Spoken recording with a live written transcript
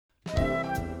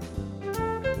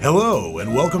Hello,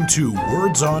 and welcome to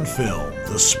Words on Film,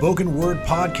 the spoken word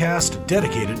podcast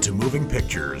dedicated to moving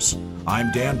pictures.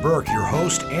 I'm Dan Burke, your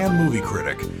host and movie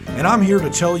critic, and I'm here to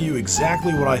tell you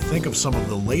exactly what I think of some of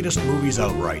the latest movies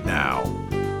out right now.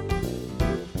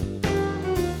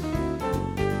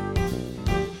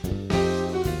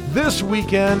 This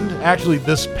weekend, actually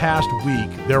this past week,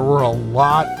 there were a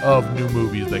lot of new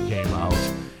movies that came out,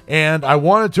 and I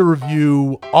wanted to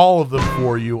review all of them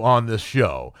for you on this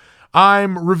show.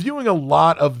 I'm reviewing a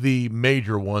lot of the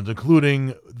major ones,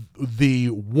 including the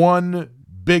one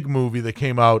big movie that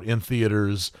came out in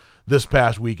theaters this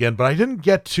past weekend, but I didn't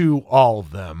get to all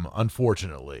of them,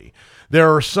 unfortunately.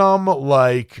 There are some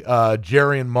like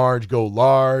Jerry and Marge Go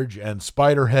Large and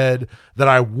Spiderhead that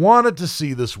I wanted to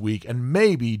see this week, and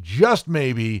maybe, just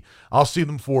maybe, I'll see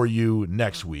them for you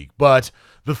next week. But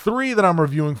the three that I'm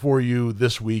reviewing for you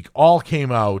this week all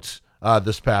came out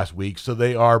this past week, so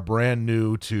they are brand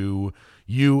new to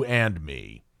you and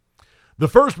me. The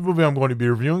first movie I'm going to be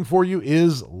reviewing for you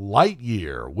is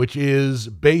Lightyear, which is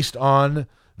based on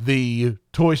the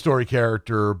Toy Story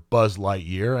character Buzz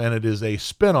Lightyear, and it is a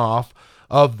spin-off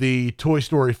of the Toy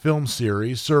Story film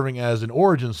series, serving as an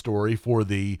origin story for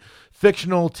the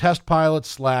fictional test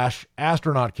pilot /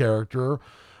 astronaut character,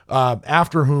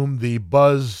 after whom the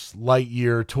Buzz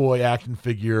Lightyear toy action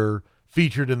figure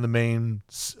featured in the main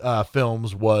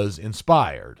films was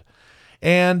inspired.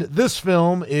 And this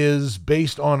film is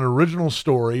based on an original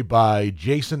story by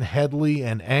Jason Headley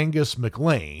and Angus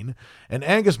MacLane. And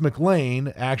Angus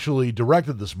MacLane actually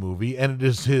directed this movie, and it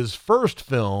is his first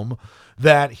film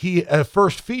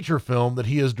first feature film that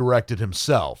he has directed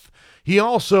himself. He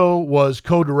also was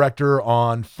co-director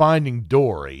on Finding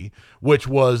Dory, which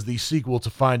was the sequel to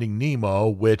Finding Nemo,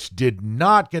 which did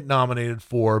not get nominated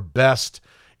for Best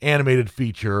Animated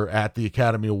Feature at the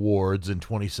Academy Awards in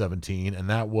 2017, and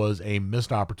that was a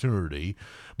missed opportunity.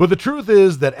 But the truth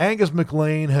is that Angus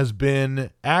MacLane has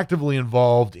been actively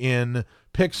involved in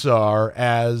Pixar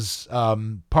as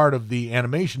part of the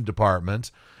animation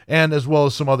department, and as well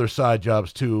as some other side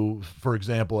jobs too, for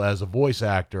example, as a voice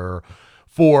actor,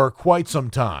 for quite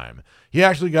some time. He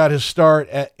actually got his start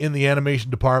in the animation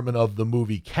department of the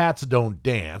movie Cats Don't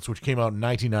Dance, which came out in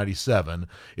 1997.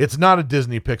 It's not a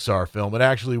Disney Pixar film. It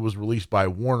actually was released by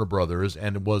Warner Brothers,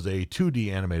 and it was a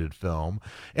 2D animated film.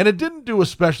 And it didn't do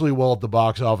especially well at the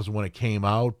box office when it came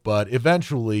out, but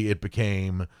eventually it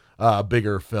became a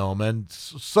bigger film and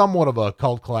somewhat of a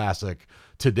cult classic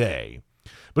today.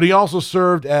 But he also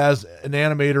served as an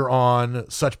animator on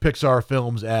such Pixar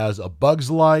films as A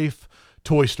Bug's Life,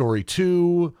 Toy Story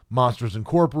 2, Monsters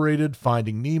Incorporated,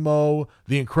 Finding Nemo,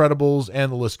 The Incredibles,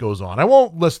 and the list goes on. I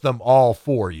won't list them all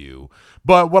for you,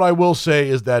 but what I will say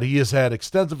is that he has had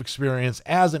extensive experience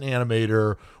as an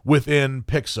animator within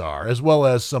Pixar, as well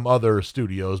as some other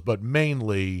studios, but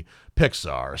mainly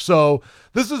Pixar. So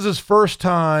this is his first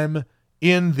time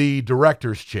in the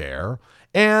director's chair,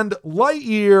 and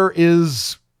Lightyear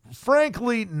is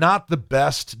frankly not the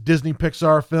best Disney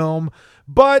Pixar film,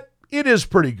 but it is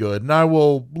pretty good, and I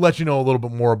will let you know a little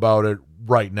bit more about it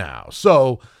right now.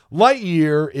 So,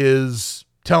 Lightyear is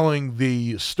telling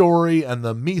the story and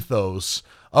the mythos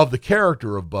of the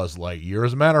character of Buzz Lightyear.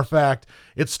 As a matter of fact,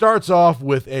 it starts off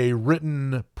with a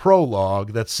written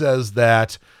prologue that says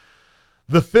that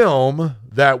the film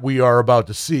that we are about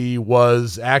to see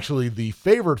was actually the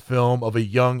favorite film of a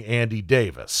young Andy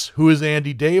Davis. Who is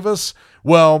Andy Davis?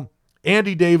 Well,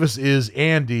 Andy Davis is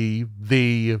Andy,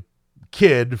 the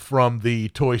kid from the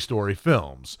Toy Story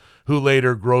films, who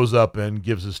later grows up and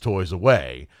gives his toys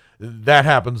away. That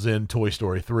happens in Toy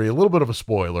Story 3. A little bit of a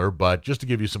spoiler, but just to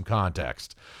give you some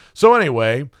context. So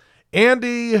anyway,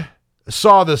 Andy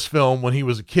saw this film when he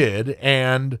was a kid,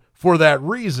 and for that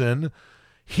reason,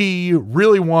 he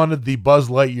really wanted the Buzz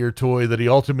Lightyear toy that he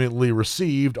ultimately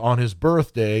received on his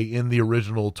birthday in the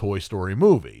original Toy Story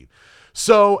movie.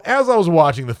 So, as I was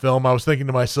watching the film, I was thinking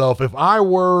to myself, if I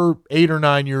were 8 or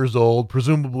 9 years old,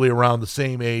 presumably around the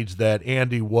same age that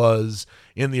Andy was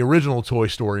in the original Toy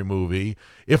Story movie,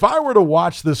 if I were to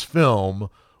watch this film,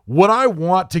 would I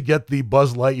want to get the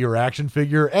Buzz Lightyear action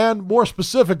figure? And more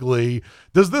specifically,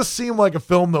 does this seem like a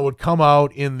film that would come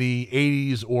out in the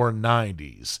 80s or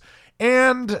 90s?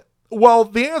 And, well,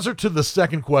 the answer to the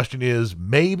second question is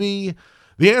maybe.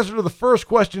 The answer to the first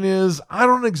question is, I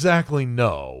don't exactly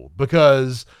know,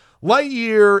 because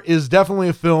Lightyear is definitely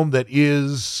a film that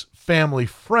is family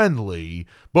friendly,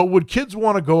 but would kids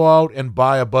want to go out and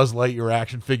buy a Buzz Lightyear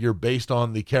action figure based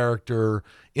on the character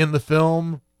in the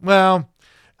film? Well,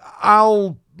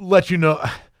 I'll let you know.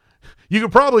 You can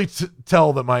probably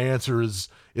tell that my answer is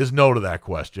no to that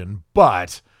question,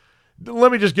 but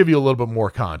let me just give you a little bit more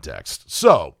context.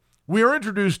 So, we are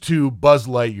introduced to Buzz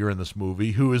Lightyear in this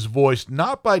movie, who is voiced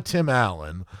not by Tim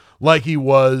Allen, like he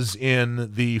was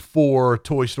in the 4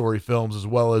 Toy Story films, as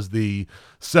well as the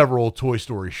several Toy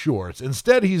Story shorts.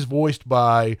 Instead, he's voiced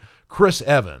by Chris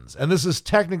Evans. And this is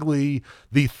technically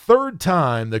the 3rd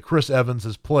time that Chris Evans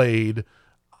has played,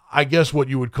 I guess, what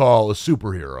you would call a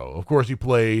superhero. Of course, he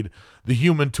played the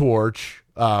Human Torch,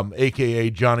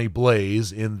 a.k.a. Johnny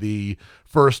Blaze, in the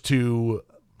first 2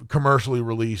 commercially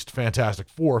released Fantastic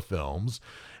Four films.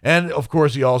 And, of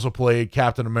course, he also played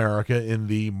Captain America in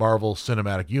the Marvel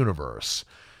Cinematic Universe.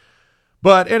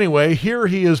 But anyway, here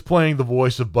he is playing the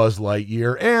voice of Buzz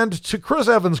Lightyear, and to Chris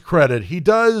Evans' credit, he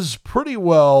does pretty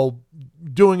well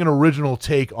doing an original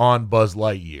take on Buzz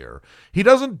Lightyear. He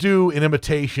doesn't do an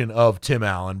imitation of Tim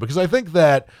Allen, because I think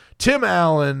that Tim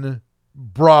Allen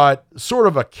brought sort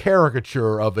of a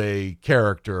caricature of a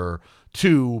character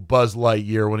to Buzz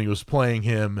Lightyear when he was playing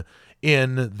him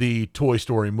in the Toy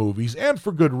Story movies, and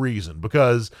for good reason,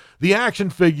 because the action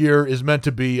figure is meant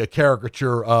to be a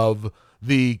caricature of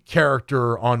the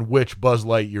character on which Buzz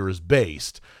Lightyear is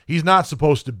based. He's not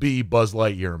supposed to be Buzz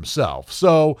Lightyear himself.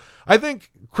 So I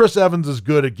think Chris Evans is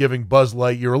good at giving Buzz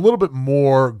Lightyear a little bit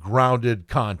more grounded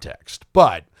context.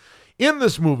 But in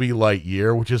this movie,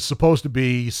 Lightyear, which is supposed to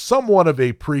be somewhat of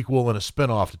a prequel and a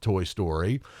spinoff to Toy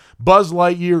Story, Buzz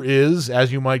Lightyear is,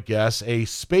 as you might guess, a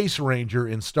space ranger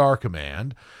in Star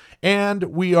Command, and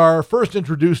we are first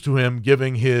introduced to him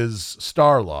giving his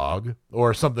star log,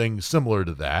 or something similar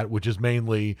to that, which is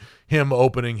mainly him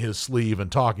opening his sleeve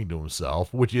and talking to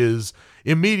himself, which is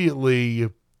immediately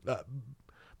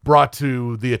brought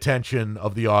to the attention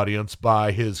of the audience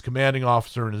by his commanding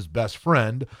officer and his best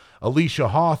friend, Alicia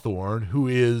Hawthorne, who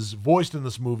is voiced in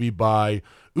this movie by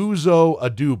Uzo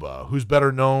Aduba, who's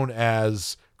better known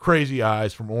as Crazy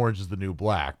Eyes from Orange is the New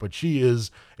Black. But she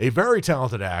is a very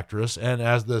talented actress, and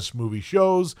as this movie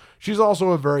shows, she's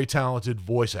also a very talented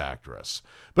voice actress.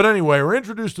 But anyway, we're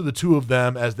introduced to the two of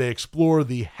them as they explore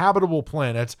the habitable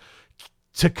planet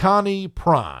Tikani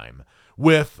Prime,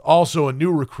 with also a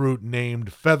new recruit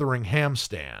named Feathering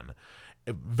Hamstan.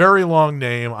 A very long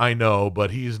name, I know, but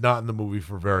he's not in the movie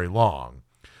for very long.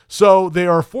 So they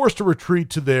are forced to retreat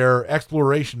to their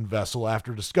exploration vessel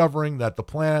after discovering that the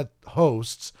planet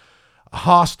hosts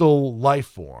hostile life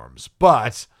forms.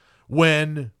 But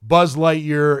when Buzz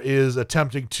Lightyear is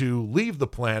attempting to leave the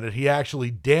planet, he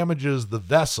actually damages the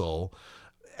vessel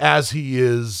as he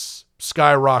is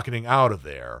skyrocketing out of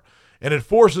there. And it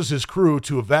forces his crew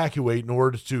to evacuate in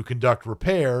order to conduct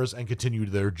repairs and continue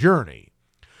their journey.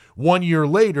 1 year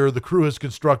later, the crew has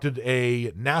constructed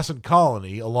a nascent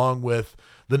colony along with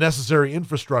the necessary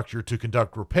infrastructure to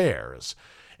conduct repairs.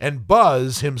 And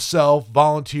Buzz himself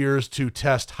volunteers to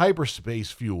test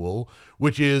hyperspace fuel,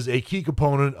 which is a key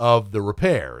component of the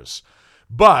repairs.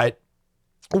 But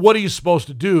what he's supposed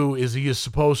to do is he is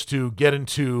supposed to get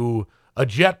into a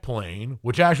jet plane,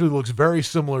 which actually looks very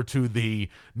similar to the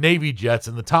Navy jets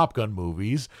in the Top Gun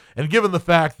movies. And given the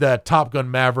fact that Top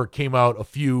Gun Maverick came out a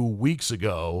few weeks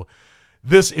ago,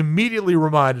 this immediately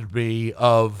reminded me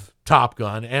of Top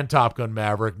Gun and Top Gun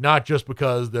Maverick, not just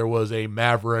because there was a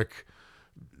Maverick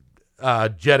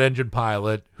jet engine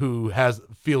pilot who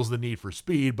feels the need for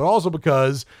speed, but also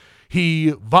because he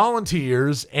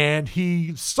volunteers and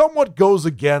he somewhat goes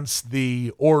against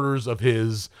the orders of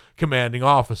his commanding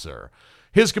officer.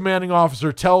 His commanding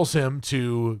officer tells him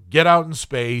to get out in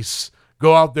space,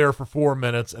 go out there for 4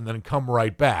 minutes, and then come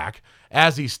right back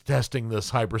as he's testing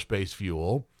this hyperspace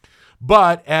fuel.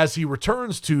 But as he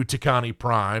returns to Tikani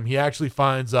Prime, he actually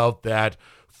finds out that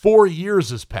 4 years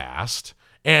has passed,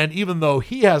 and even though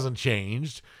he hasn't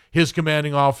changed, his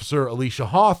commanding officer, Alicia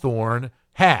Hawthorne,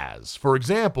 has. For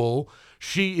example,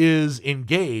 she is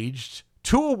engaged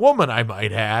to a woman, I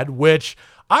might add, which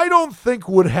I don't think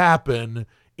would happen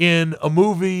in a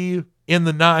movie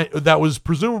that was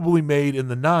presumably made in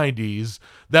the 90s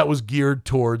that was geared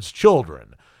towards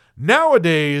children.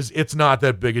 Nowadays, it's not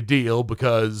that big a deal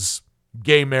because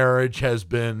gay marriage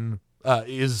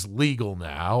is legal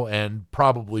now and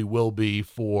probably will be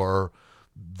for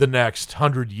the next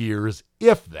 100 years,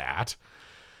 if that.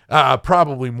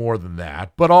 Probably more than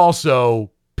that. But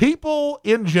also, people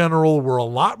in general were a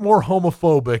lot more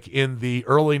homophobic in the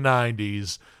early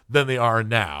 90s than they are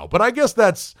now. But I guess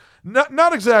that's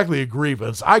not exactly a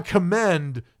grievance. I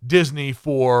commend Disney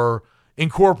for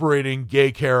incorporating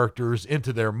gay characters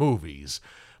into their movies.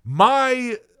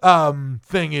 My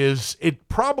thing is, it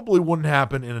probably wouldn't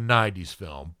happen in a 90s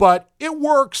film. But it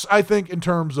works, I think, in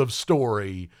terms of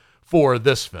story for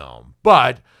this film.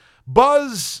 But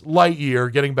Buzz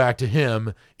Lightyear, getting back to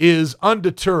him, is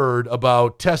undeterred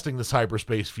about testing this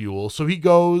hyperspace fuel, so he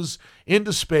goes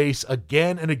into space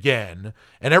again and again,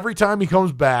 and every time he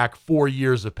comes back, 4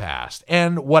 years have passed.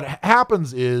 And what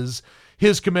happens is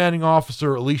his commanding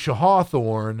officer, Alicia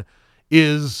Hawthorne,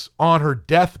 is on her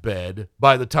deathbed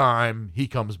by the time he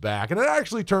comes back, and it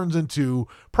actually turns into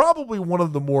probably one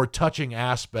of the more touching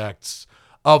aspects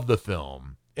of the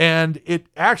film. And it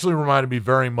actually reminded me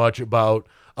very much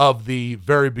of the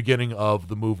very beginning of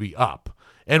the movie Up.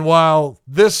 And while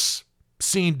this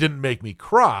scene didn't make me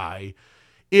cry,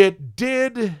 it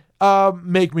did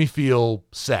make me feel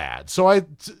sad.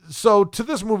 So to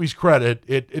this movie's credit,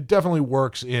 it definitely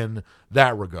works in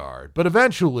that regard. But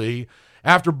eventually,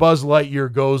 after Buzz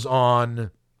Lightyear goes on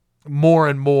more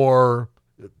and more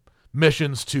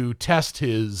missions to test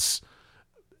his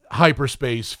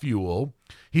hyperspace fuel,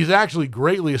 he's actually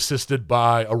greatly assisted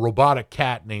by a robotic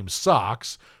cat named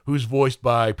Socks, who's voiced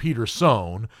by Peter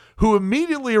Sohn, who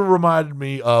immediately reminded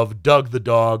me of Doug the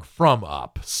dog from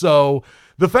Up. So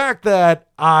the fact that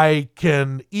I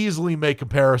can easily make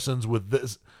comparisons with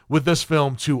this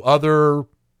film to other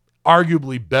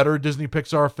arguably better Disney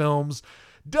Pixar films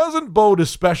doesn't bode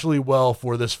especially well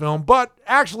for this film, but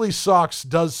actually Socks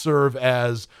does serve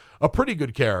as a pretty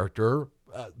good character.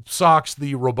 Socks,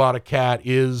 the robotic cat,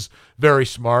 is very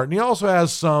smart, and he also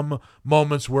has some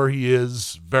moments where he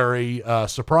is very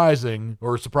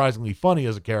surprisingly funny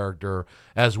as a character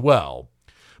as well.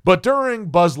 But during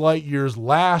Buzz Lightyear's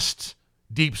last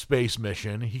deep space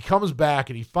mission, he comes back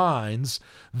and he finds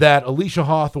that Alicia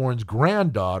Hawthorne's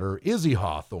granddaughter, Izzy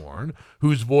Hawthorne,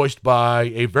 who's voiced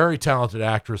by a very talented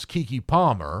actress, Keke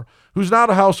Palmer, who's not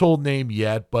a household name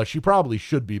yet, but she probably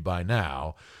should be by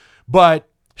now. But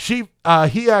he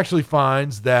actually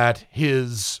finds that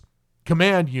his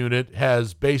command unit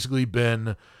has basically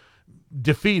been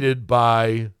defeated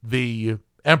by the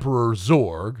Emperor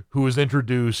Zorg, who is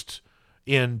introduced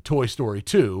in Toy Story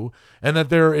 2, and that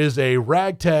there is a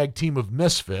ragtag team of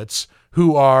misfits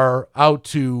who are out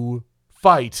to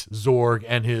fight Zorg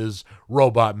and his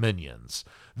robot minions.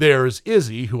 There's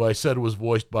Izzy, who I said was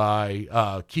voiced by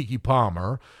Keke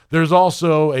Palmer. There's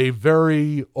also a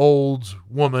very old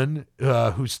woman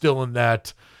who's still in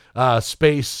that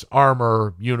space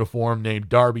armor uniform named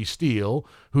Darby Steele,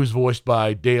 who's voiced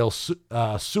by Dale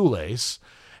Soulace.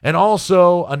 And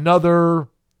also another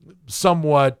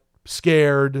somewhat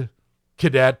scared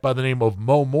cadet by the name of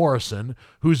Mo Morrison,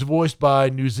 who's voiced by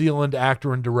New Zealand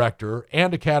actor and director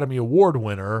and Academy Award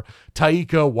winner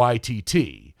Taika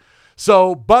Waititi.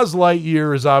 So Buzz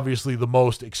Lightyear is obviously the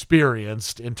most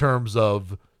experienced in terms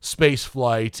of space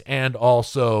flight and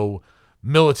also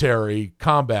military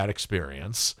combat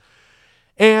experience.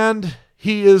 And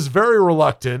he is very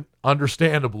reluctant,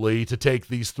 understandably, to take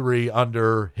these three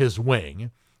under his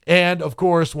wing. And, of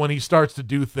course, when he starts to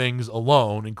do things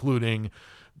alone, including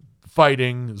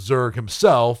fighting Zurg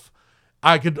himself,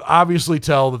 I could obviously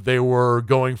tell that they were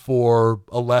going for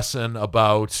a lesson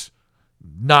about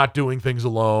not doing things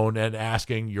alone and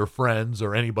asking your friends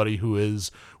or anybody who is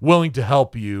willing to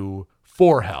help you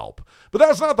for help. But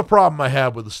that's not the problem I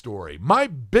had with the story. My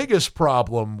biggest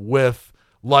problem with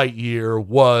Lightyear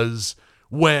was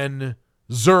when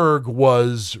Zurg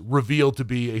was revealed to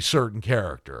be a certain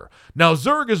character. Now,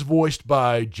 Zurg is voiced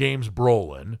by James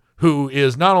Brolin, who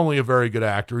is not only a very good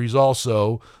actor, he's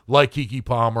also, like Keke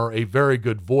Palmer, a very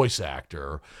good voice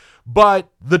actor.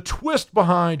 But the twist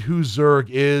behind who Zurg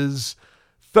is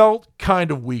felt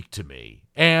kind of weak to me.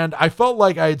 And I felt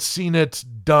like I had seen it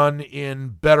done in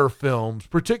better films,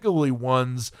 particularly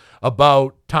ones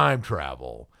about time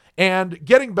travel. And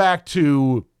getting back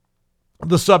to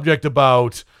the subject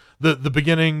about the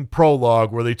beginning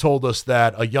prologue where they told us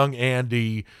that a young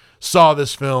Andy saw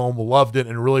this film, loved it,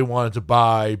 and really wanted to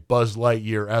buy Buzz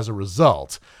Lightyear as a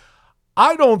result.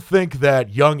 I don't think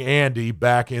that young Andy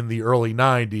back in the early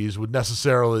 90s would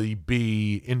necessarily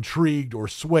be intrigued or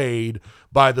swayed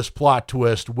by this plot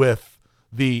twist with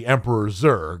the Emperor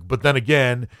Zurg. But then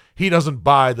again, he doesn't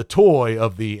buy the toy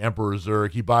of the Emperor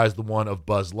Zurg, he buys the one of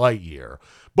Buzz Lightyear.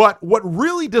 But what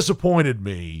really disappointed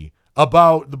me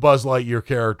about the Buzz Lightyear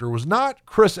character was not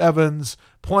Chris Evans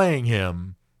playing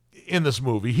him in this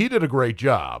movie. He did a great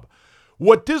job.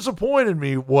 What disappointed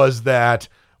me was that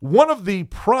one of the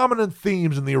prominent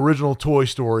themes in the original Toy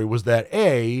Story was that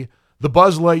A, the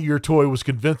Buzz Lightyear toy was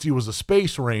convinced he was a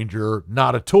space ranger,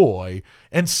 not a toy,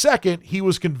 and second, he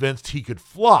was convinced he could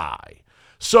fly.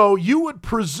 So you would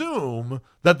presume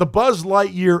that the Buzz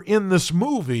Lightyear in this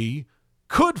movie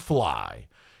could fly.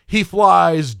 He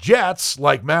flies jets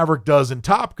like Maverick does in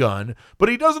Top Gun, but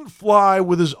he doesn't fly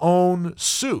with his own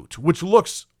suit, which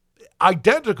looks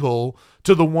identical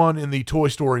to the one in the Toy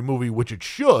Story movie, which it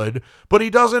should, but he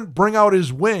doesn't bring out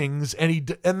his wings, and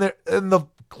the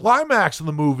climax of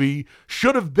the movie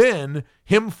should have been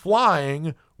him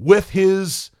flying with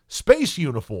his space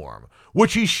uniform,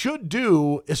 which he should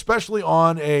do, especially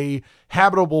on a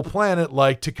habitable planet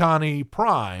like Tikani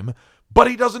Prime, but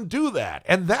he doesn't do that.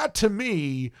 And that, to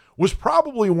me, was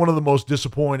probably one of the most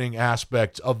disappointing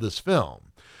aspects of this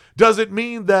film. Does it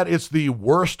mean that it's the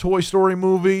worst Toy Story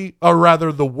movie, or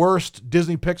rather the worst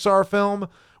Disney Pixar film?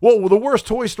 Well, the worst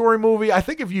Toy Story movie, I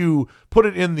think if you put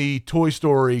it in the Toy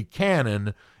Story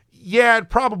canon, yeah, it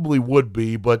probably would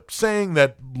be, but saying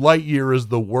that Lightyear is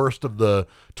the worst of the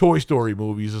Toy Story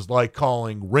movies is like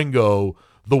calling Ringo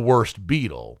the worst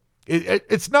Beatle.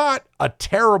 It's not a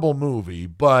terrible movie,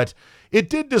 but it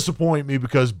did disappoint me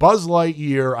because Buzz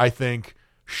Lightyear, I think,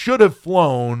 should have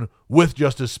flown with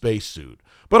just his spacesuit.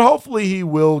 But hopefully he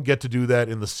will get to do that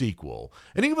in the sequel.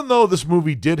 And even though this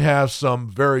movie did have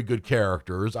some very good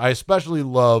characters, I especially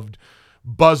loved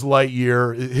Buzz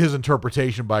Lightyear, his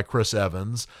interpretation by Chris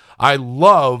Evans. I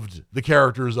loved the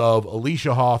characters of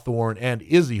Alicia Hawthorne and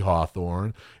Izzy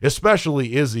Hawthorne,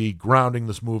 especially Izzy grounding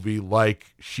this movie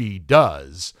like she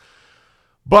does.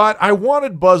 But I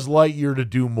wanted Buzz Lightyear to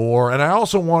do more, and I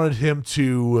also wanted him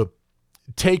to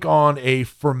take on a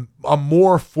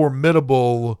more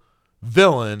formidable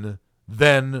villain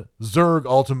than Zurg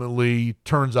ultimately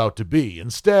turns out to be.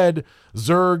 Instead,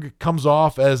 Zurg comes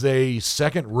off as a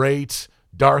second-rate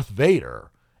Darth Vader,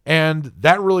 and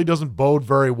that really doesn't bode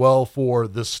very well for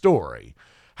this story.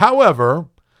 However,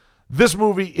 this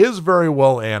movie is very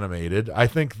well animated. I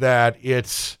think that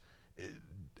it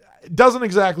doesn't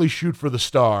exactly shoot for the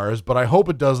stars, but I hope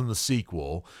it does in the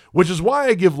sequel, which is why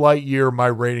I give Lightyear my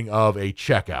rating of a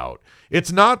checkout.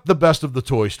 It's not the best of the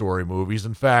Toy Story movies.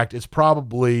 In fact,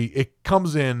 it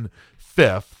comes in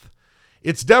fifth.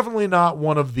 It's definitely not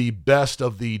one of the best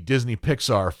of the Disney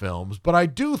Pixar films, but I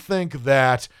do think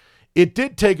that it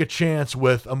did take a chance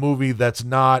with a movie that's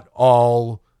not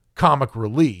all comic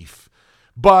relief.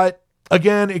 But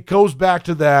again, it goes back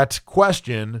to that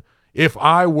question: if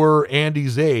I were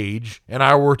Andy's age and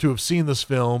I were to have seen this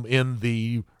film in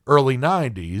the early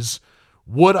 90s,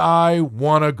 would I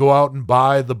want to go out and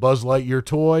buy the Buzz Lightyear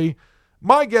toy?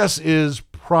 My guess is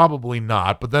probably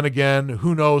not. But then again,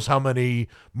 who knows how many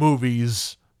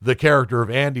movies the character of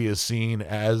Andy has seen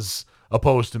as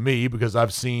opposed to me, because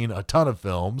I've seen a ton of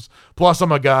films. Plus,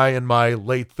 I'm a guy in my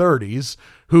late 30s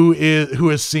who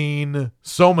has seen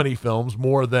so many films,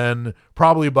 more than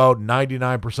probably about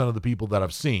 99% of the people that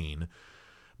I've seen.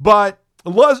 But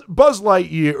Buzz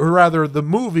Lightyear, or rather the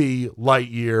movie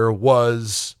Lightyear,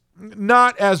 was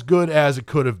not as good as it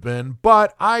could have been,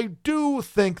 but I do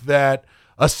think that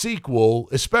a sequel,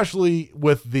 especially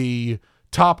with the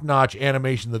top-notch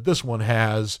animation that this one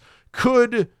has,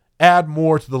 could add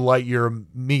more to the Lightyear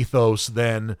mythos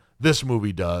than this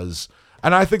movie does.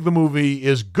 And I think the movie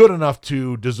is good enough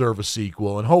to deserve a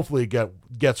sequel, and hopefully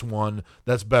it gets one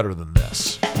that's better than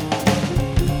this.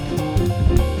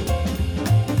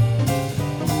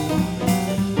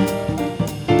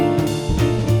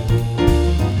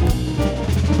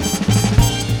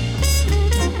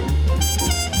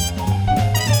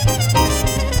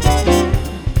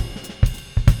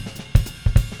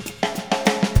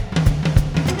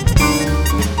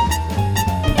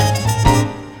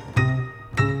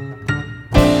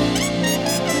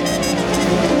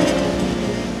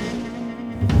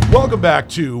 Welcome back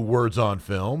to Words on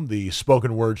Film, the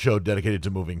spoken word show dedicated to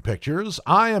moving pictures.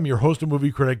 I am your host and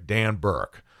movie critic, Dan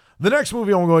Burke. The next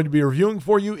movie I'm going to be reviewing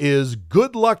for you is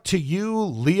Good Luck to You,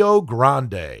 Leo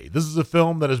Grande. This is a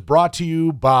film that is brought to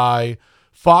you by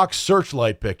Fox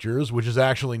Searchlight Pictures, which is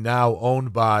actually now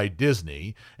owned by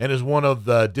Disney and is one of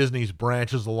the Disney's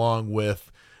branches, along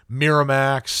with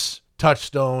Miramax,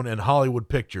 Touchstone, and Hollywood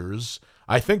Pictures,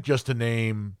 I think just to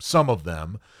name some of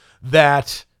them,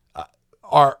 that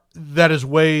are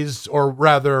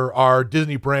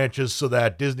Disney branches so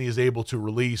that Disney is able to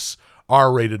release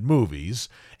R-rated movies.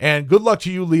 And Good Luck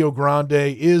to You, Leo Grande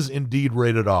is indeed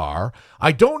rated R.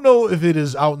 I don't know if it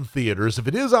is out in theaters. If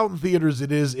it is out in theaters,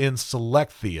 it is in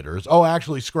select theaters. Oh,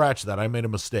 actually, scratch that. I made a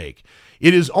mistake.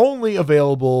 It is only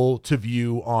available to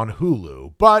view on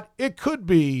Hulu, but it could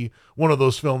be one of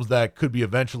those films that could be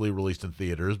eventually released in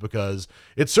theaters, because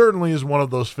it certainly is one of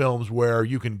those films where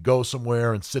you can go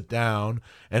somewhere and sit down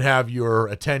and have your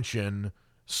attention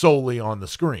solely on the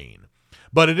screen.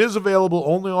 But it is available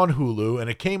only on Hulu, and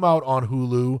it came out on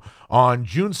Hulu on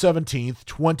June 17th,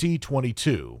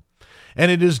 2022. And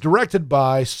it is directed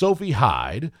by Sophie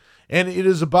Hyde, And it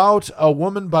is about a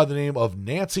woman by the name of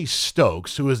Nancy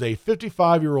Stokes, who is a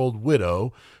 55-year-old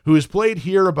widow who is played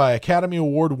here by Academy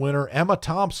Award winner Emma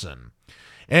Thompson.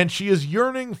 And she is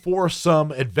yearning for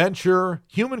some adventure,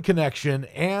 human connection,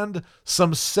 and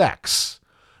some sex.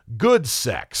 Good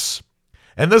sex.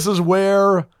 And this is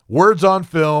where Words on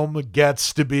Film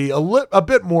gets to be a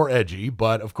bit more edgy,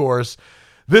 but of course,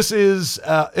 this is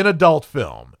an adult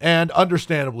film, and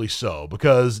understandably so,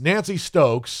 because Nancy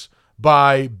Stokes,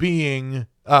 by being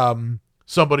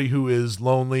somebody who is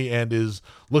lonely and is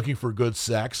looking for good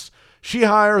sex, she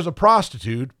hires a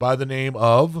prostitute by the name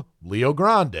of Leo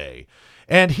Grande.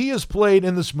 And he is played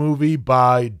in this movie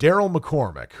by Daryl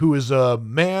McCormack, who is a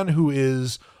man who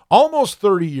is almost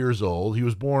 30 years old. He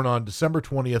was born on December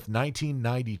 20th,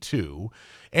 1992.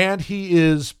 And he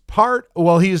is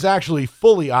he is actually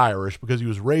fully Irish because he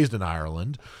was raised in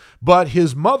Ireland. But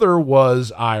his mother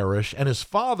was Irish and his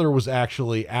father was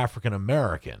actually African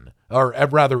American, or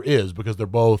rather is, because they're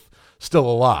both still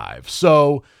alive.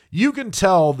 So you can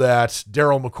tell that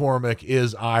Daryl McCormack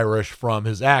is Irish from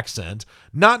his accent,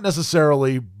 not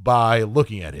necessarily by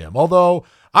looking at him. Although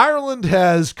Ireland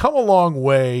has come a long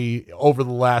way over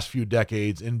the last few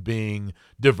decades in being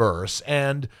diverse,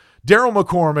 and Daryl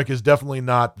McCormack is definitely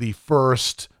not the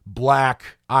first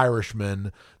black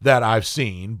Irishman that I've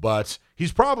seen, but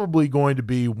he's probably going to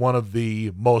be one of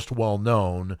the most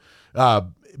well-known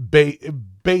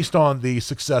based on the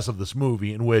success of this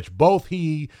movie, in which both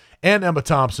he and Emma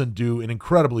Thompson do an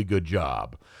incredibly good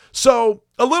job. So,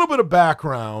 a little bit of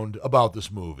background about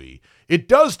this movie. It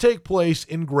does take place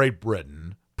in Great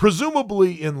Britain,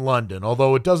 presumably in London,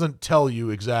 although it doesn't tell you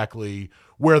exactly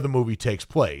where the movie takes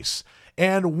place.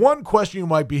 And one question you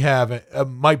might be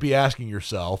asking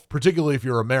yourself, particularly if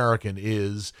you're American,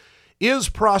 is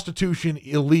prostitution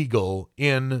illegal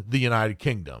in the United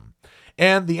Kingdom?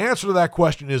 And the answer to that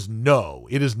question is no,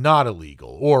 it is not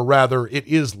illegal, or rather, it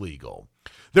is legal.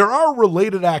 There are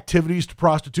related activities to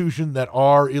prostitution that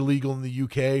are illegal in the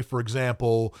UK. For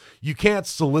example, you can't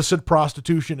solicit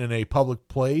prostitution in a public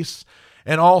place,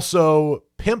 and also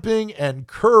pimping and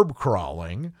curb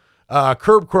crawling.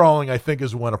 Curb crawling, I think,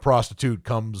 is when a prostitute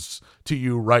comes to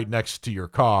you right next to your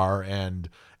car and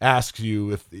asks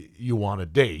you if you want a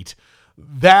date.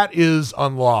 That is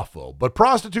unlawful. But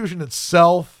prostitution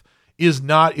itself is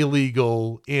not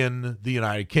illegal in the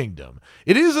United Kingdom.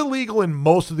 It is illegal in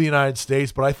most of the United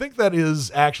States, but I think that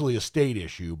is actually a state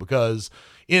issue, because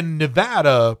in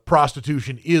Nevada,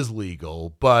 prostitution is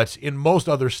legal, but in most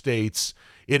other states,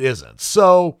 it isn't.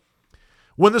 So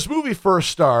when this movie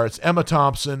first starts, Emma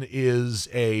Thompson is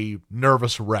a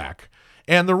nervous wreck.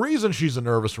 And the reason she's a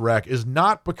nervous wreck is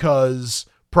not because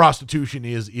prostitution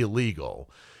is illegal.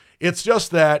 It's just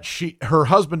that her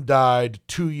husband died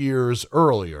 2 years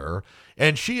earlier,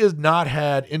 and she has not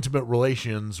had intimate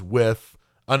relations with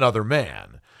another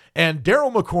man. And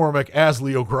Daryl McCormack as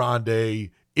Leo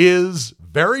Grande is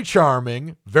very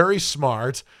charming, very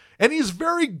smart, and he's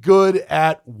very good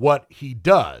at what he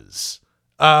does.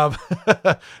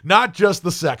 Not just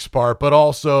the sex part, but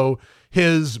also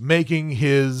his making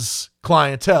his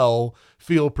clientele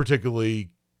feel particularly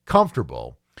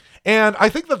comfortable. And I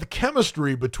think that the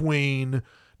chemistry between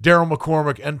Daryl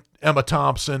McCormack and Emma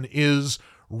Thompson is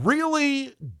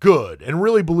really good and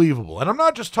really believable. And I'm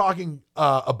not just talking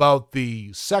about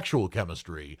the sexual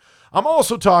chemistry. I'm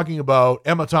also talking about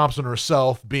Emma Thompson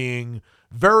herself being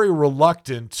very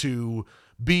reluctant to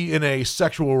be in a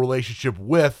sexual relationship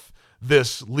with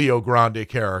this Leo Grande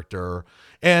character.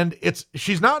 And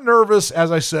she's not nervous,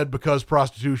 as I said, because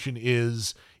prostitution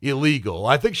is illegal.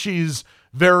 I think she's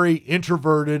very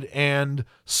introverted and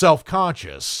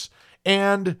self-conscious.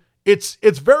 And it's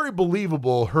very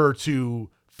believable her to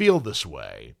feel this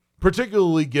way,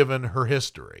 particularly given her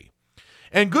history.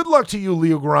 And Good Luck to You,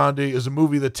 Leo Grande is a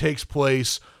movie that takes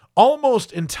place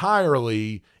almost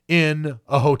entirely in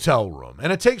a hotel room.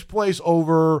 And it takes place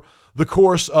over the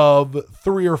course of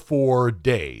 3 or 4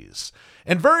 days.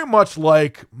 And very much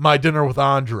like My Dinner with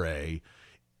Andre,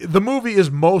 the movie is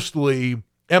mostly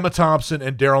Emma Thompson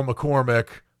and Daryl McCormack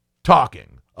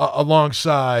talking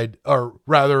alongside, or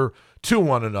rather to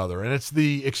one another. And it's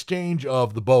the exchange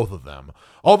of the both of them.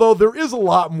 Although there is a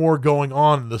lot more going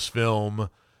on in this film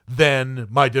than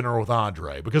My Dinner with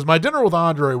Andre, because My Dinner with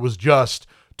Andre was just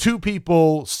 2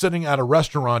 people sitting at a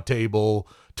restaurant table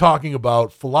talking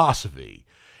about philosophy.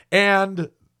 And,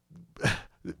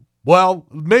 well,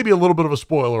 maybe a little bit of a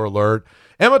spoiler alert,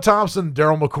 Emma Thompson and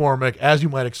Daryl McCormack, as you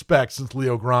might expect, since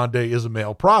Leo Grande is a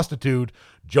male prostitute,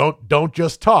 don't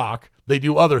just talk, they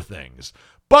do other things.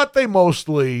 But they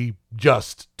mostly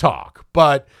just talk.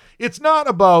 But it's not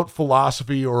about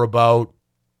philosophy or about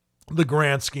the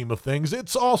grand scheme of things,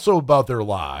 it's also about their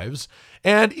lives.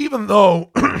 And even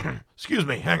though, excuse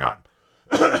me, hang on.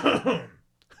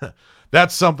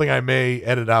 That's something I may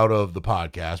edit out of the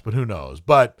podcast, but who knows?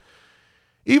 But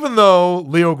even though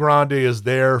Leo Grande is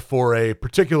there for a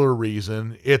particular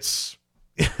reason, it's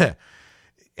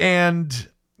and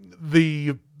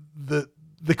the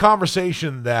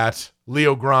conversation that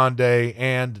Leo Grande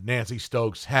and Nancy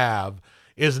Stokes have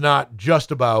is not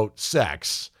just about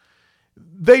sex.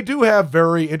 They do have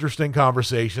very interesting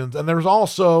conversations, and there's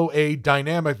also a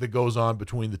dynamic that goes on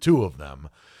between the two of them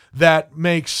that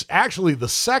makes actually the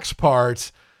sex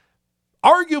part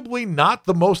arguably not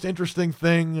the most interesting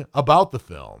thing about the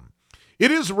film.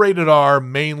 It is rated R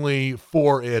mainly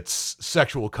for its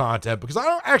sexual content, because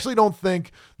I actually don't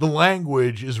think the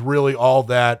language is really all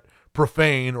that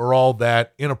profane or all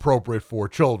that inappropriate for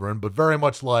children, but very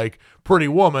much like Pretty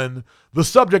Woman, the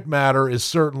subject matter is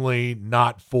certainly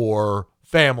not for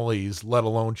families, let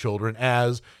alone children,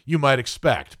 as you might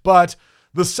expect. But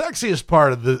the sexiest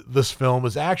part of this film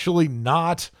is actually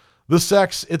not the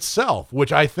sex itself,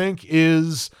 which I think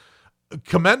is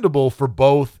commendable for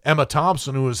both Emma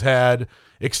Thompson, who has had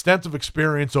extensive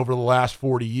experience over the last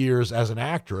 40 years as an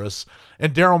actress,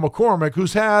 and Daryl McCormack,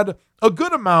 who's had a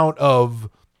good amount of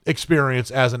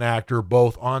experience as an actor,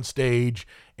 both on stage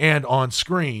and on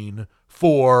screen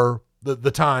for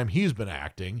the time he's been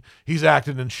acting. He's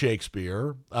acted in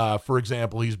Shakespeare. For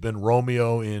example, he's been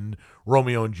Romeo in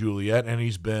Romeo and Juliet, and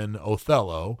he's been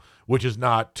Othello, which is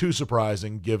not too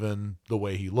surprising given the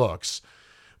way he looks.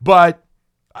 But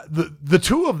the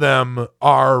two of them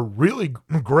are really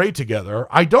great together.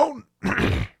 I don't,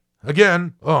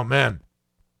 again, oh man,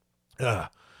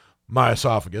 my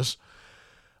esophagus.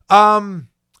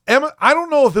 Emma, I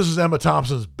don't know if this is Emma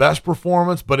Thompson's best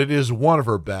performance, but it is one of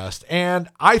her best. And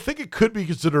I think it could be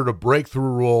considered a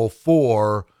breakthrough role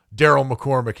for Daryl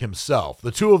McCormack himself.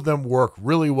 The two of them work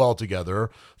really well together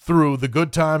through the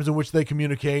good times in which they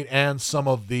communicate and some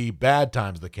of the bad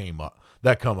times that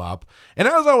come up. And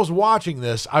as I was watching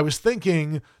this, I was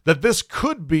thinking that this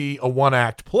could be a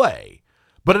one-act play.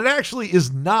 But it actually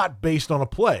is not based on a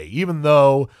play, even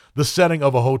though the setting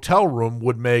of a hotel room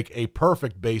would make a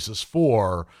perfect basis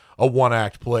for a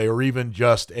one-act play or even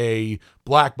just a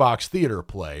black box theater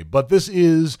play. But this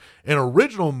is an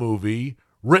original movie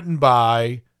written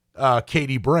by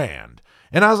Katie Brand.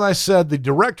 And as I said, the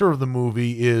director of the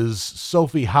movie is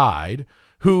Sophie Hyde,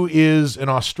 who is an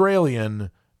Australian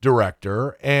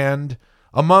director. And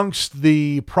amongst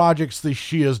the projects that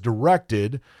she has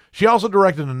directed, she also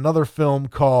directed another film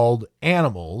called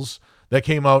Animals that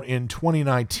came out in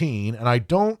 2019, and I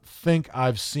don't think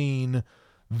I've seen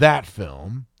that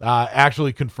film.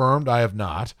 Actually confirmed, I have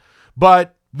not.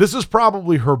 But this is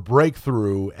probably her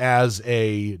breakthrough as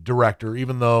a director,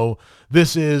 even though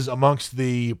this is, amongst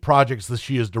the projects that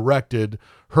she has directed,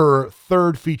 her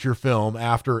third feature film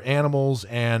after Animals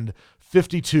and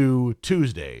 52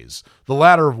 Tuesdays, the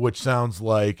latter of which sounds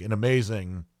like an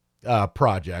amazing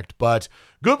project. But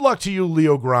good luck to you,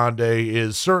 Leo Grande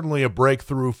is certainly a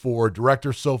breakthrough for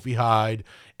director Sophie Hyde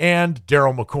and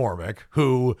Daryl McCormack,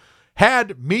 who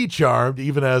had me charmed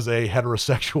even as a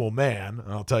heterosexual man,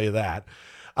 I'll tell you that.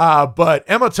 But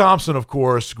Emma Thompson, of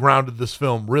course, grounded this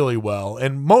film really well.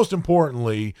 And most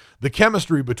importantly, the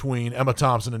chemistry between Emma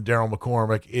Thompson and Daryl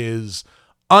McCormack is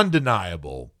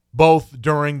undeniable, both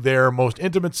during their most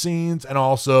intimate scenes and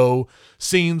also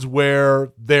scenes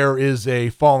where there is a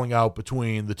falling out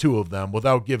between the two of them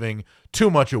without giving too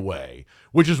much away,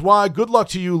 which is why good luck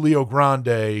to you, Leo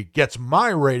Grande gets my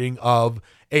rating of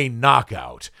a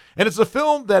knockout. And it's a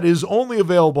film that is only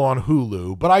available on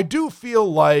Hulu, but I do feel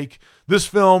like this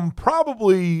film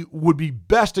probably would be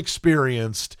best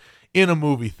experienced in a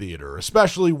movie theater,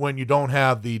 especially when you don't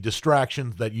have the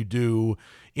distractions that you do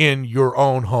in your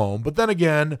own home. But then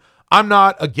again, I'm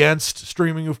not against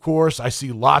streaming, of course. I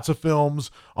see lots of films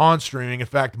on streaming. In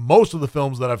fact, most of the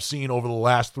films that I've seen over the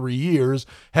last 3 years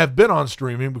have been on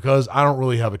streaming because I don't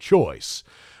really have a choice.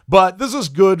 But this is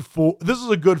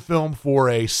a good film for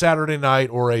a Saturday night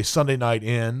or a Sunday night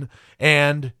in,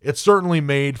 and it's certainly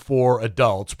made for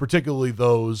adults, particularly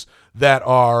those that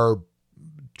are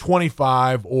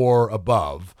 25 or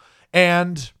above.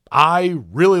 And I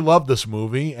really love this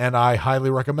movie, and I highly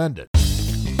recommend it.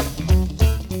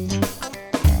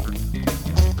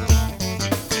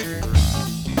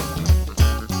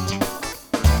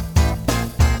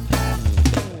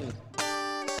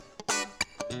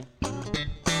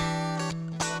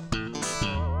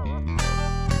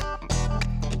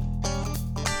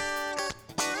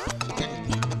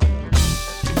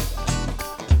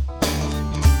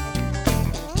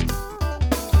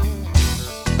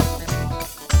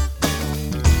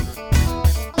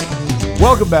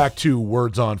 Welcome back to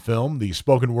Words on Film, the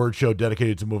spoken word show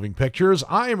dedicated to moving pictures.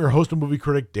 I am your host and movie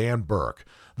critic, Dan Burke.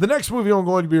 The next movie I'm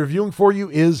going to be reviewing for you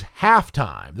is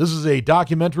Halftime. This is a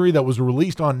documentary that was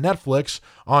released on Netflix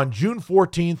on June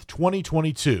 14th,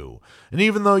 2022. And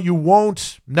even though you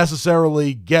won't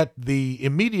necessarily get the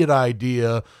immediate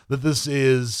idea that this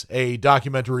is a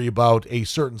documentary about a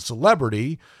certain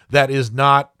celebrity that is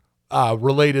not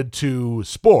related to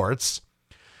sports,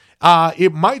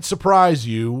 it might surprise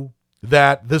you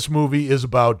that this movie is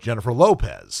about Jennifer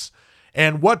Lopez.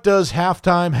 And what does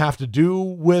Halftime have to do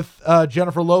with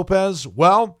Jennifer Lopez?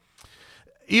 Well,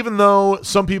 even though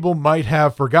some people might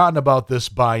have forgotten about this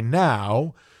by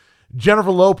now, Jennifer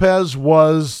Lopez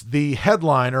was the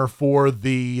headliner for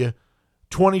the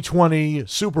 2020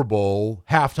 Super Bowl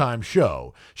halftime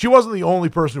show. She wasn't the only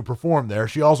person who performed there.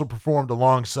 She also performed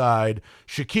alongside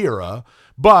Shakira,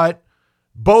 but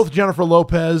both Jennifer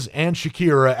Lopez and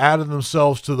Shakira added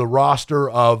themselves to the roster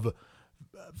of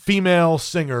female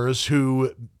singers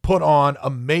who put on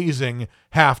amazing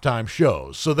halftime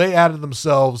shows. So they added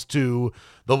themselves to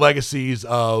the legacies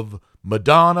of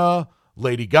Madonna,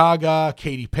 Lady Gaga,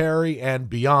 Katy Perry, and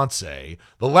Beyonce,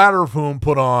 the latter of whom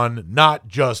put on not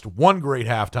just one great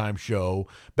halftime show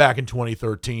back in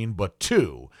 2013, but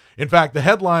two. In fact, the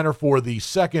headliner for the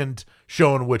second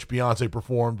show in which Beyonce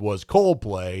performed was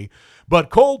Coldplay, but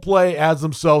Coldplay adds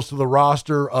themselves to the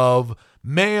roster of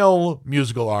male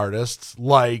musical artists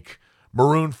like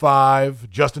Maroon 5,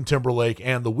 Justin Timberlake,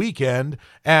 and The Weeknd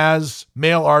as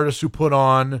male artists who put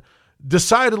on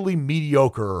decidedly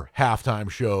mediocre halftime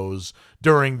shows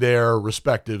during their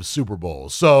respective Super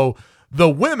Bowls. So the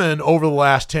women over the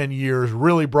last 10 years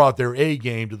really brought their A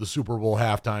game to the Super Bowl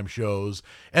halftime shows,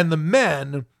 and the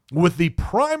men, with the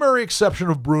primary exception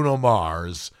of Bruno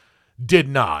Mars, did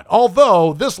not.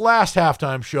 Although this last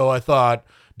halftime show, I thought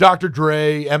Dr.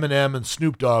 Dre, Eminem, and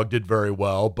Snoop Dogg did very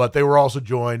well, but they were also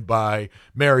joined by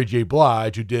Mary J.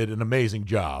 Blige, who did an amazing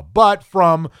job. But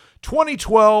from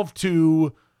 2012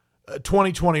 to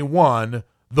 2021,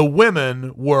 the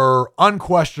women were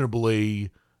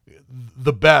unquestionably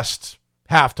the best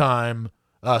halftime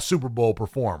Super Bowl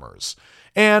performers.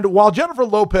 And while Jennifer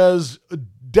Lopez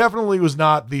definitely was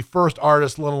not the first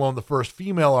artist, let alone the first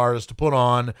female artist, to put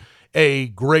on a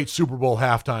great Super Bowl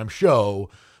halftime show,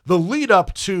 the lead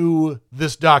up to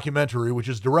this documentary, which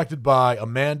is directed by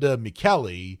Amanda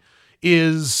Michele,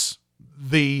 is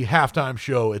the halftime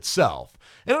show itself.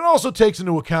 And it also takes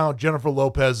into account Jennifer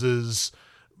Lopez's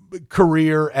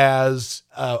career as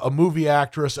a movie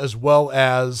actress as well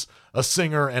as a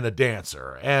singer and a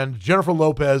dancer. And Jennifer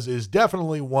Lopez is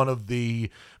definitely one of the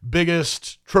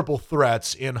biggest triple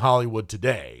threats in Hollywood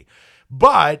today.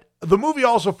 But the movie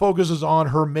also focuses on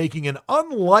her making an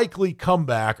unlikely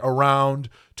comeback around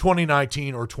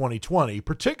 2019 or 2020,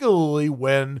 particularly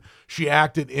when she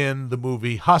acted in the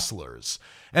movie Hustlers.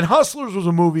 And Hustlers was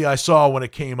a movie I saw when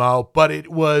it came out, but it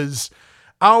was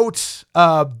out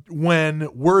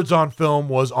when Words on Film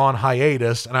was on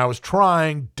hiatus, and I was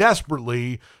trying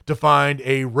desperately to find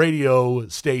a radio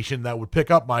station that would pick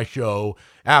up my show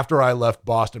after I left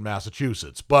Boston,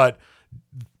 Massachusetts. But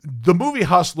the movie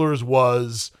Hustlers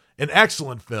was an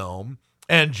excellent film,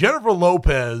 and Jennifer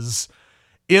Lopez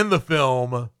in the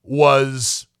film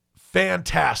was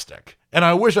fantastic. And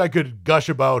I wish I could gush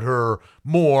about her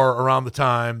more around the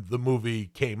time the movie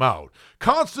came out.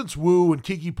 Constance Wu and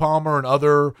Keke Palmer and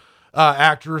other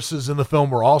actresses in the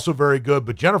film were also very good,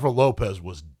 but Jennifer Lopez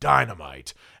was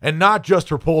dynamite. And not just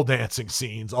her pole dancing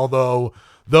scenes, although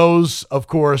those, of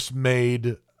course,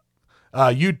 made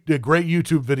great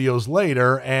YouTube videos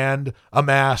later and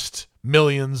amassed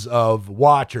millions of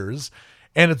watchers.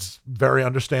 And it's very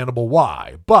understandable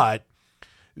why. But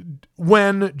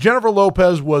when Jennifer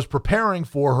Lopez was preparing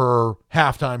for her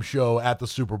halftime show at the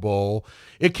Super Bowl,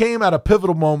 it came at a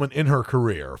pivotal moment in her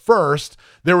career. First,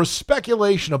 there was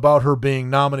speculation about her being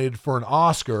nominated for an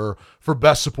Oscar for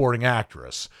Best Supporting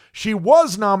Actress. She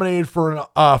was nominated for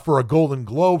a Golden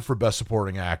Globe for Best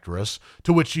Supporting Actress,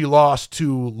 to which she lost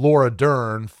to Laura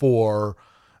Dern for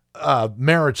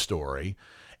Marriage Story.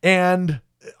 And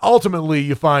ultimately,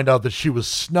 you find out that she was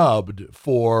snubbed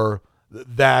for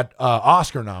that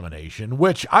Oscar nomination,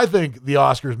 which I think the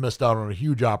Oscars missed out on a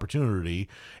huge opportunity.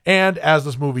 And as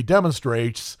this movie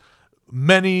demonstrates,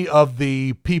 many of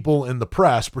the people in the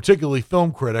press, particularly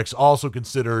film critics, also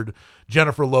considered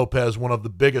Jennifer Lopez one of the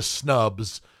biggest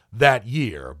snubs that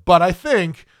year. But I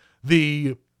think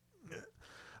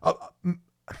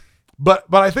but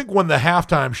I think when the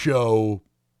halftime show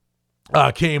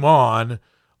came on,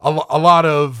 a lot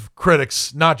of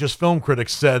critics, not just film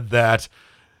critics, said that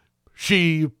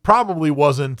she probably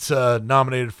wasn't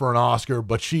nominated for an Oscar,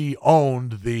 but she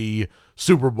owned the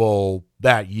Super Bowl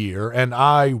that year, and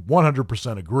I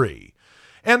 100% agree.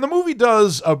 And the movie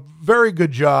does a very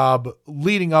good job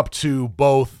leading up to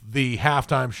both the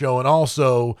halftime show and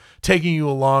also taking you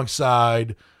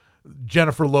alongside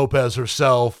Jennifer Lopez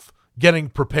herself, getting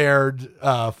prepared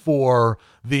for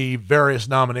the various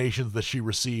nominations that she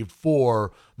received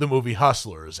for the movie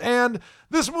Hustlers. And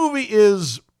this movie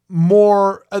is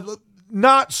more,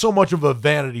 not so much of a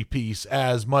vanity piece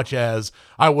as much as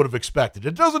I would have expected.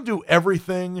 It doesn't do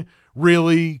everything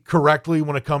really correctly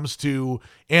when it comes to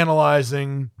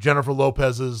analyzing Jennifer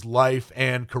Lopez's life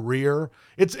and career.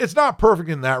 It's not perfect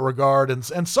in that regard,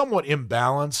 and somewhat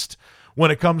imbalanced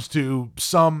when it comes to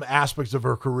some aspects of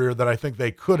her career that I think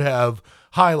they could have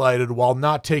highlighted while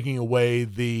not taking away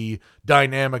the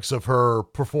dynamics of her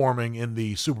performing in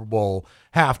the Super Bowl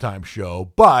halftime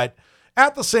show. But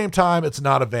at the same time, it's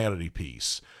not a vanity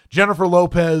piece. Jennifer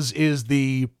Lopez is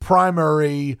the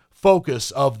primary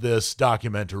focus of this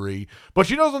documentary, but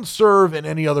she doesn't serve in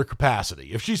any other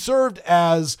capacity. If she served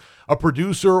as a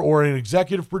producer or an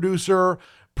executive producer,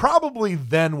 probably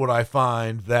then would I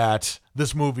find that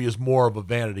this movie is more of a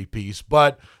vanity piece.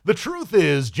 But the truth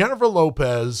is, Jennifer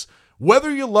Lopez,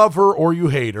 whether you love her or you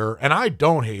hate her, and I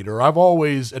don't hate her, I've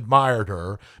always admired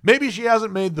her. Maybe she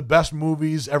hasn't made the best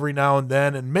movies every now and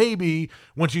then, and maybe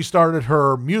when she started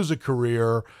her music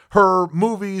career, her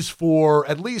movies for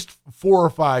at least 4 or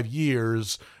 5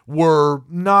 years were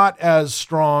not as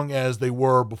strong as they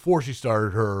were before she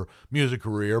started her music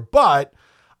career. But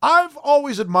I've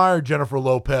always admired Jennifer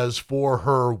Lopez for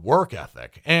her work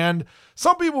ethic, and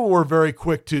some people were very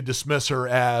quick to dismiss her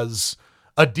as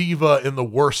a diva in the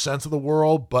worst sense of the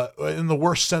world, but in the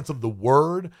worst sense of the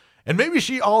word. And maybe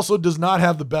she also does not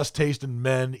have the best taste in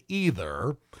men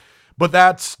either. But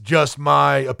that's just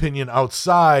my opinion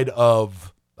outside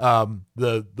of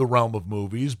the realm of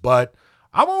movies. But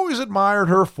I've always admired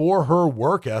her for her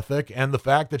work ethic and the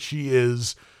fact that she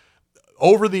is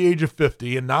over the age of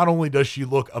 50. And not only does she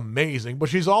look amazing, but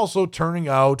she's also turning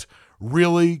out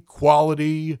really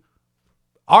quality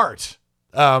art.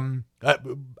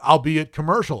 Albeit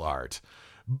commercial art.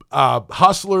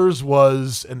 Hustlers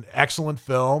was an excellent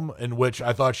film in which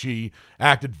I thought she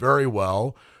acted very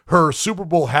well. Her Super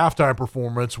Bowl halftime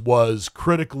performance was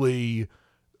critically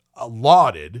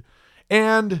lauded.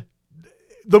 And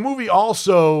the movie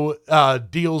also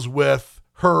deals with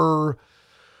her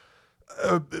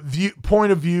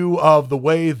point of view of the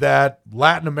way that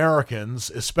Latin Americans,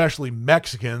 especially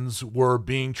Mexicans, were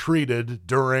being treated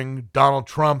during Donald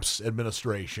Trump's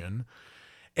administration.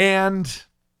 And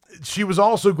she was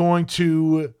also going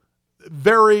to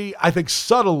very, I think,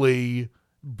 subtly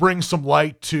bring some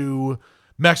light to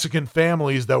Mexican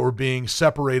families that were being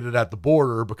separated at the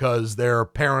border because their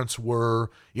parents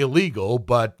were illegal,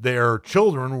 but their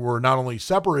children were not only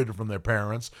separated from their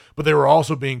parents, but they were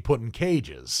also being put in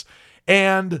cages.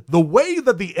 And the way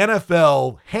that the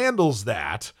NFL handles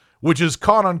that, which is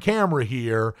caught on camera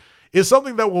here, is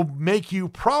something that will make you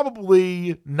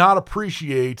probably not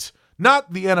appreciate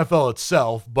not the NFL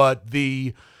itself, but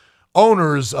the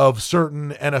owners of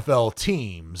certain NFL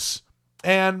teams,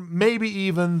 and maybe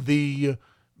even the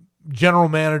general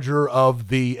manager of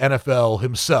the NFL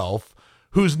himself,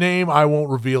 whose name I won't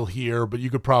reveal here, but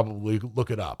you could probably look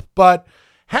it up. But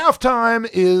Halftime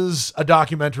is a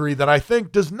documentary that I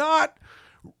think does not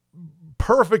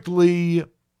perfectly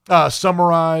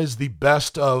summarize the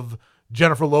best of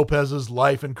Jennifer Lopez's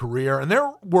life and career. And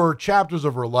there were chapters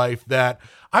of her life that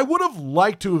I would have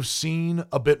liked to have seen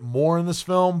a bit more in this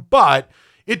film, but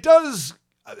it does.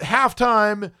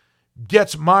 Halftime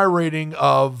gets my rating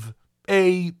of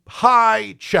a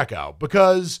high checkout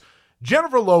because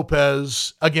Jennifer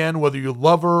Lopez, again, whether you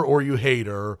love her or you hate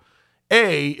her,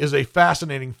 A, is a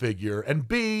fascinating figure, and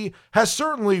B, has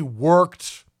certainly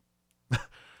worked.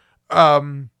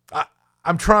 I'm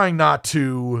trying not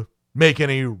to make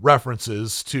any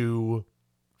references to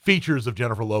features of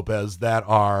Jennifer Lopez that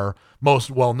are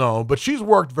most well known, but she's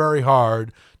worked very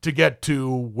hard to get to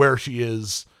where she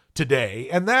is today,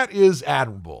 and that is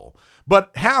admirable.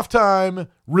 But Halftime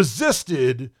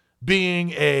resisted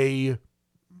being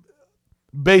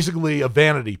basically a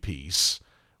vanity piece.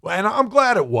 And I'm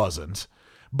glad it wasn't.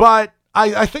 But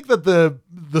I think that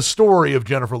the story of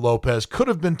Jennifer Lopez could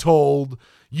have been told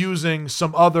using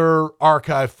some other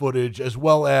archive footage as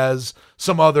well as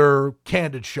some other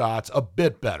candid shots a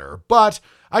bit better. But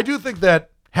I do think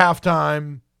that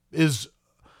Halftime is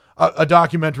a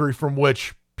documentary from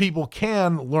which people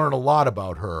can learn a lot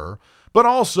about her, but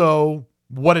also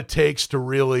what it takes to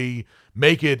really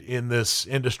make it in this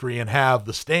industry and have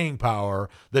the staying power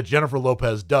that Jennifer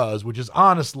Lopez does, which is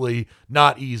honestly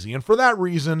not easy. And for that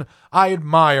reason, I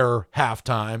admire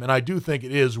Halftime, and I do think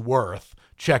it is worth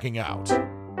checking out.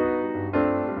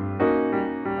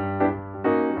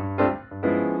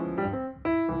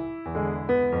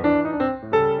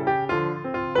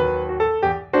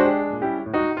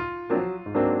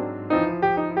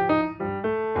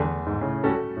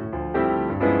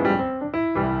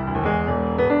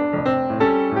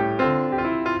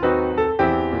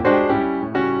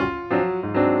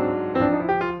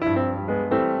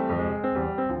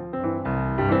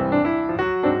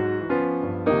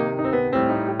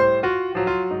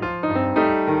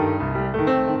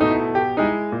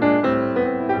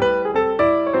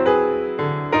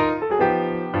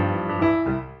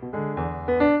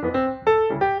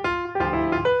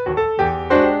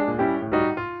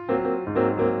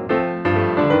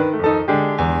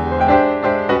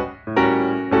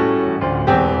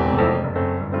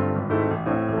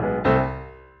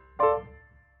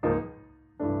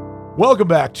 Welcome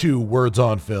back to Words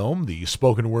on Film, the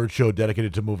spoken word show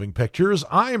dedicated to moving pictures.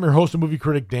 I am your host and movie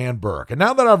critic, Dan Burke. And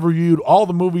now that I've reviewed all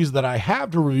the movies that I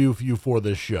have to review for you for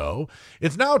this show,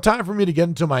 it's now time for me to get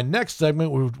into my next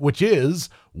segment, which is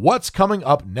What's Coming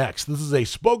Up Next. This is a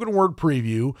spoken word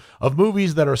preview of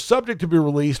movies that are subject to be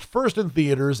released first in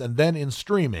theaters and then in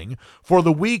streaming for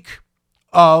the week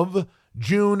of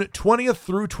June 20th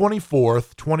through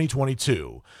 24th,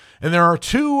 2022. And there are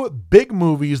two big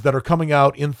movies that are coming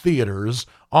out in theaters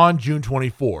on June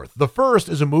 24th. The first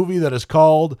is a movie that is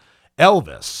called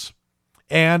Elvis.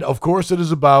 And of course, it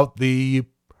is about the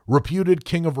reputed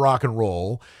king of rock and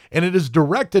roll, and it is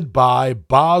directed by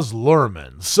Baz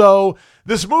Luhrmann. So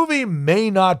this movie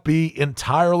may not be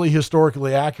entirely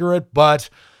historically accurate, but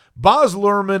Baz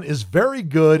Luhrmann is very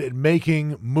good at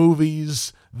making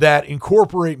movies that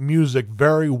incorporate music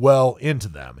very well into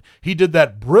them. He did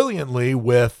that brilliantly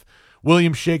with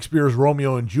William Shakespeare's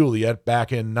Romeo and Juliet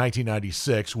back in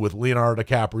 1996 with Leonardo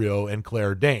DiCaprio and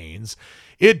Claire Danes.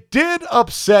 It did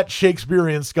upset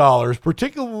Shakespearean scholars,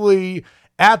 particularly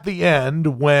at the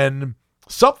end when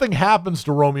something happens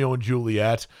to Romeo and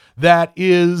Juliet that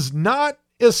is not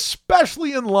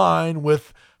especially in line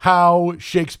with how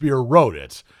Shakespeare wrote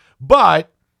it.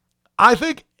 But I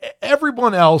think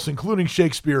everyone else, including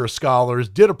Shakespeare scholars,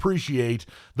 did appreciate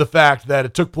the fact that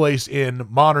it took place in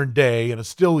modern day and it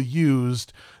still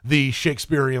used the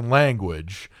Shakespearean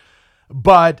language.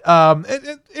 But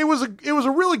it was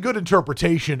a really good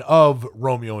interpretation of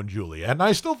Romeo and Juliet, and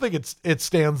I still think it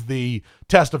stands the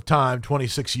test of time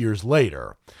 26 years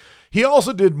later. He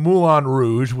also did Moulin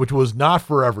Rouge, which was not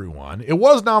for everyone. It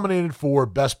was nominated for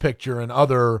Best Picture and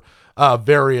other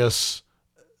various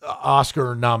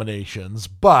Oscar nominations,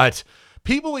 but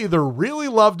people either really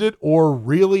loved it or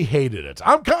really hated it.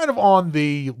 I'm kind of on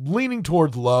the leaning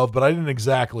towards love, but I didn't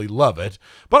exactly love it,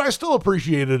 but I still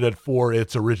appreciated it for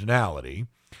its originality.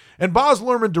 And Baz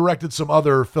Luhrmann directed some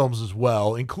other films as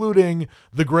well, including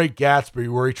The Great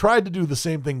Gatsby, where he tried to do the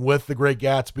same thing with The Great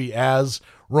Gatsby as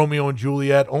Romeo and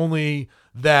Juliet, only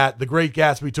that The Great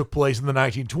Gatsby took place in the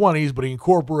 1920s, but he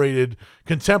incorporated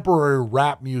contemporary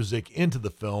rap music into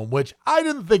the film, which I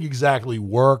didn't think exactly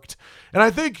worked. And I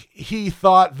think he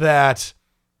thought that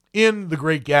in The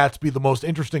Great Gatsby, the most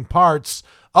interesting parts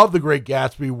of The Great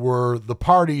Gatsby were the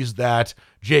parties that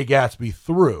Jay Gatsby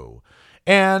threw.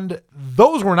 And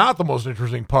those were not the most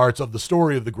interesting parts of the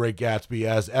story of The Great Gatsby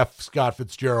as F. Scott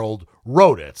Fitzgerald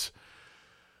wrote it.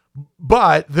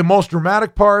 But the most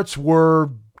dramatic parts were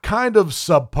kind of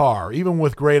subpar, even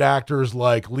with great actors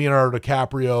like Leonardo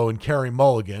DiCaprio and Carey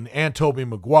Mulligan and Tobey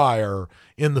Maguire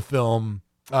in the film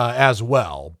as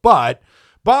well. But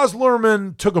Baz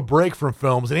Luhrmann took a break from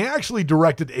films, and he actually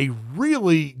directed a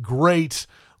really great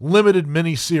limited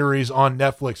miniseries on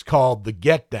Netflix called The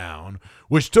Get Down,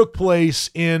 which took place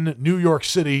in New York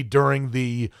City during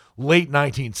the late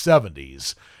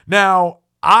 1970s. Now,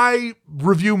 I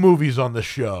review movies on the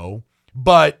show,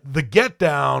 but The Get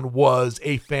Down was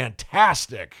a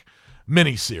fantastic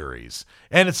miniseries,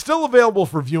 and it's still available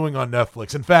for viewing on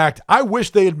Netflix. In fact, I wish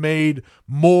they had made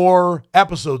more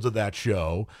episodes of that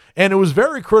show, and it was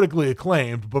very critically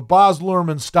acclaimed, but Baz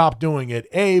Luhrmann stopped doing it,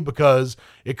 A, because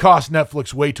it cost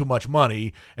Netflix way too much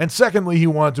money, and secondly, he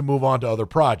wanted to move on to other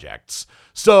projects.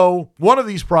 So one of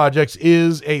these projects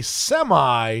is a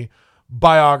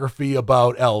semi-biography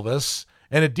about Elvis,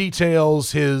 and it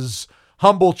details his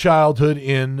humble childhood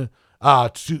in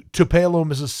Tupelo,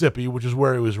 Mississippi, which is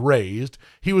where he was raised.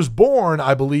 He was born,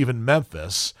 I believe, in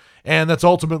Memphis, and that's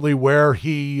ultimately where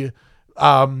he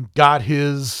got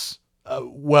his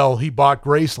he bought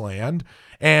Graceland,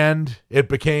 and it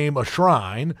became a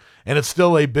shrine, and it's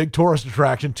still a big tourist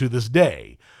attraction to this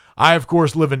day. I, of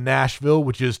course, live in Nashville,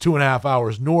 which is 2.5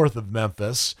 hours north of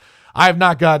Memphis. I have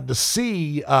not gotten to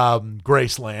see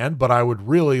Graceland, but I would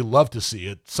really love to see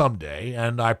it someday,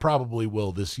 and I probably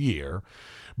will this year.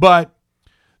 But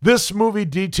this movie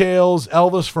details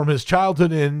Elvis from his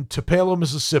childhood in Tupelo,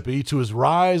 Mississippi, to his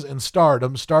rise and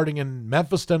stardom starting in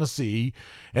Memphis, Tennessee,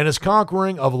 and his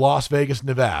conquering of Las Vegas,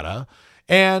 Nevada.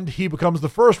 And he becomes the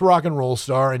first rock and roll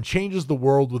star and changes the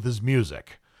world with his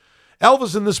music.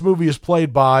 Elvis in this movie is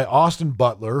played by Austin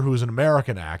Butler, who is an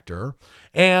American actor,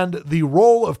 and the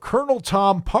role of Colonel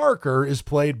Tom Parker is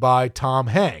played by Tom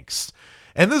Hanks.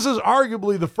 And this is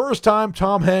arguably the first time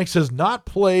Tom Hanks has not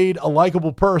played a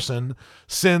likable person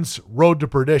since Road to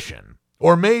Perdition.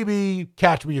 Or maybe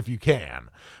Catch Me If You Can.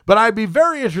 But I'd be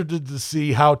very interested to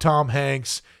see how Tom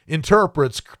Hanks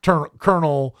interprets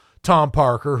Colonel Tom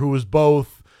Parker, who is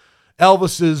both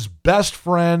Elvis's best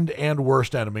friend and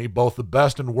worst enemy, both the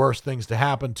best and worst things to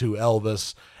happen to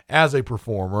Elvis as a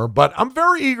performer. But I'm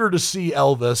very eager to see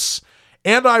Elvis,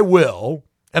 and I will,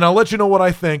 and I'll let you know what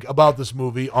I think about this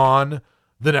movie on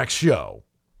the next show.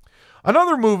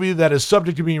 Another movie that is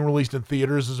subject to being released in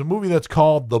theaters is a movie that's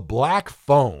called The Black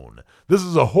Phone. This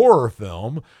is a horror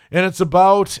film, and it's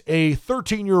about a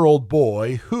 13-year-old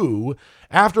boy who,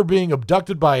 after being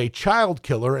abducted by a child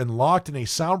killer and locked in a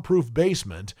soundproof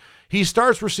basement, he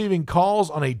starts receiving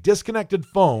calls on a disconnected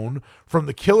phone from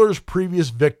the killer's previous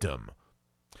victim.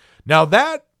 Now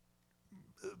that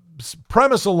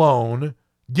premise alone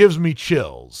gives me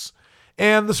chills.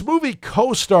 And this movie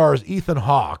co-stars Ethan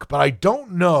Hawke, but I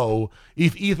don't know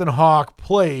if Ethan Hawke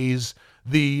plays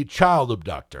the child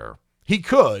abductor. He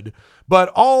could,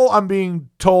 but all I'm being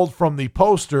told from the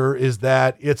poster is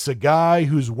that it's a guy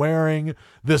who's wearing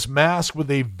this mask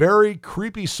with a very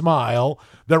creepy smile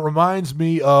that reminds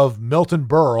me of Milton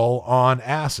Berle on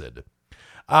acid.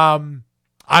 I'm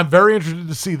very interested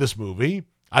to see this movie.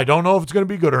 I don't know if it's going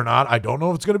to be good or not. I don't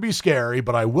know if it's going to be scary,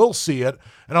 but I will see it,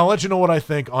 and I'll let you know what I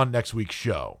think on next week's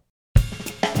show.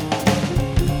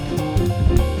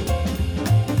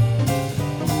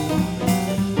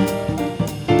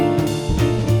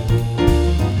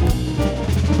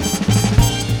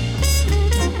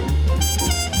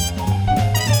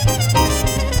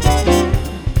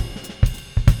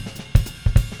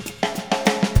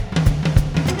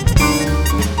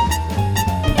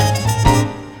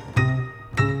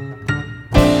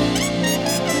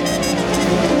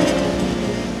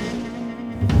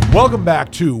 Welcome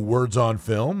back to Words on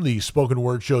Film, the spoken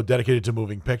word show dedicated to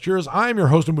moving pictures. I'm your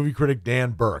host and movie critic,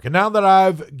 Dan Burke. And now that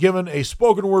I've given a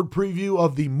spoken word preview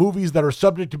of the movies that are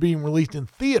subject to being released in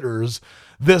theaters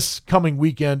this coming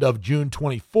weekend of June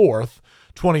 24th,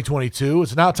 2022,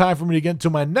 it's now time for me to get into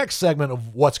my next segment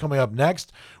of what's coming up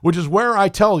next, which is where I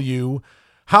tell you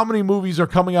how many movies are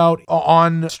coming out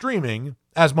on streaming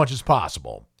as much as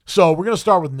possible. So we're going to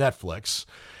start with Netflix.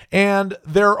 And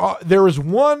there is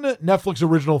one Netflix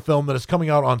original film that is coming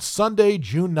out on Sunday,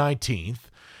 June 19th.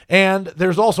 And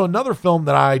there's also another film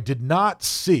that I did not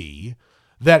see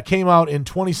that came out in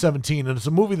 2017. And it's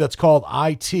a movie that's called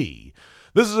IT.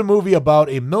 This is a movie about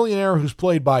a millionaire who's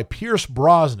played by Pierce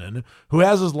Brosnan, who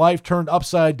has his life turned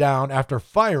upside down after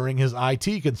firing his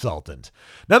IT consultant.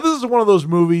 Now, this is one of those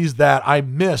movies that I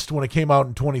missed when it came out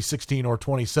in 2016 or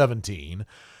 2017.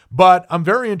 But I'm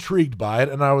very intrigued by it,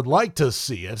 and I would like to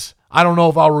see it. I don't know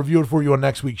if I'll review it for you on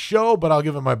next week's show, but I'll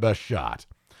give it my best shot.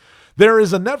 There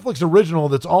is a Netflix original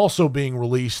that's also being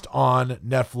released on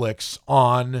Netflix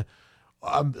on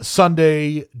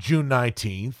Sunday, June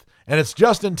 19th, and it's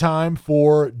just in time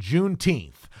for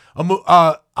Juneteenth,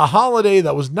 a holiday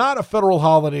that was not a federal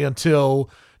holiday until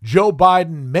Joe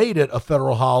Biden made it a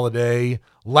federal holiday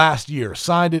last year,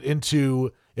 signed it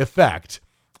into effect.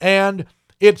 And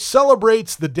it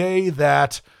celebrates the day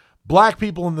that black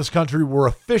people in this country were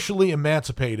officially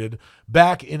emancipated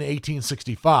back in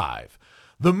 1865.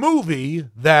 The movie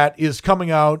that is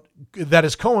coming out, that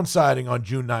is coinciding on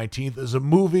June 19th, is a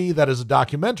movie that is a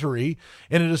documentary,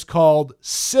 and it is called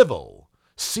Civil,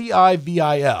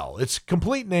 C-I-V-I-L. Its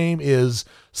complete name is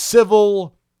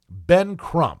Civil Ben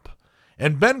Crump.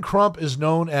 And Ben Crump is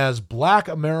known as Black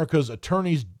America's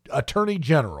Attorney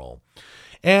General.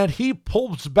 And he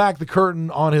pulls back the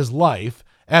curtain on his life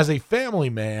as a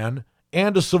family man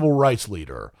and a civil rights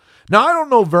leader. Now, I don't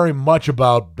know very much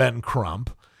about Ben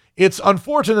Crump. It's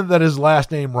unfortunate that his last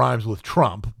name rhymes with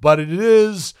Trump, but it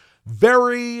is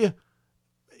very,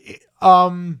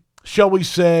 shall we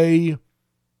say,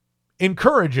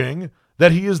 encouraging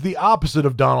that he is the opposite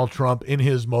of Donald Trump in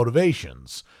his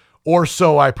motivations, or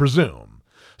so I presume.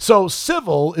 So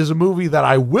Civil is a movie that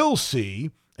I will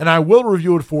see, and I will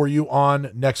review it for you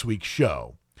on next week's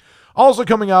show. Also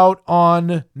coming out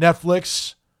on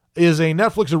Netflix is a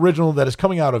Netflix original that is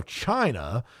coming out of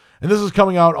China, and this is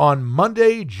coming out on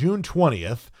Monday, June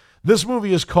 20th. This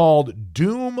movie is called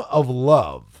Doom of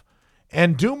Love.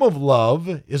 And Doom of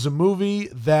Love is a movie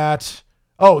that,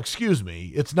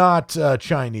 it's not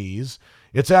Chinese.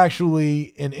 It's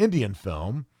actually an Indian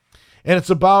film. And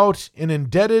it's about an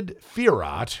indebted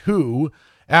Firat who,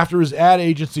 after his ad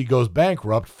agency goes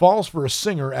bankrupt, falls for a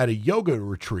singer at a yoga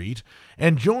retreat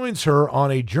and joins her on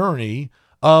a journey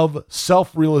of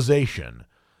self-realization.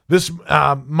 This,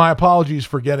 my apologies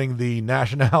for getting the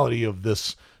nationality of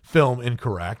this film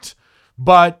incorrect,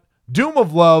 but Doom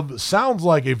of Love sounds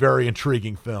like a very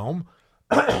intriguing film.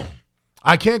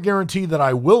 I can't guarantee that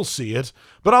I will see it,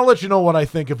 but I'll let you know what I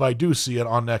think if I do see it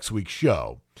on next week's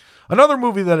show. Another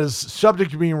movie that is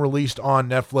subject to being released on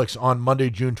Netflix on Monday,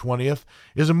 June 20th,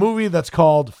 is a movie that's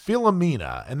called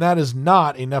Philomena, and that is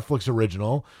not a Netflix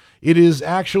original. It is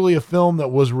actually a film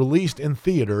that was released in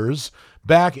theaters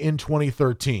back in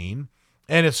 2013,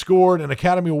 and it scored an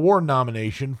Academy Award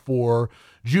nomination for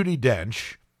Judi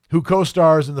Dench, who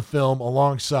co-stars in the film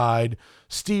alongside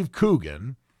Steve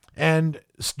Coogan, and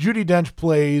Judi Dench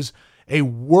plays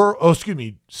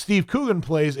Steve Coogan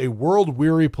plays a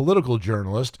world-weary political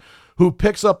journalist who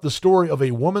picks up the story of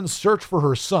a woman's search for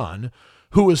her son,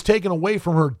 who was taken away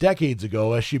from her decades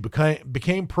ago as she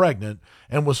became pregnant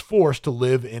and was forced to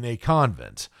live in a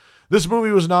convent. This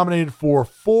movie was nominated for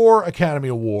 4 Academy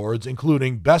Awards,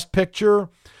 including Best Picture,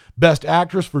 Best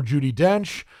Actress for Judi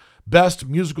Dench, Best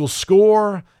Musical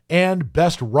Score, and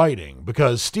Best Writing,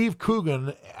 because Steve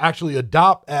Coogan actually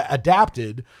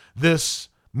adapted this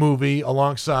movie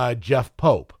alongside Jeff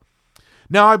Pope.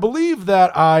 Now, I believe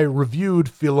that I reviewed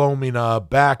Philomena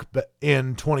back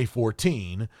in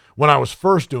 2014 when I was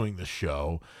first doing this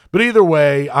show, but either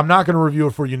way, I'm not going to review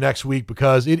it for you next week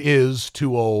because it is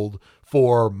too old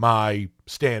for my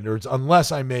standards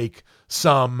unless I make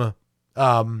some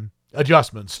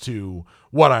adjustments to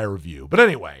what I review. But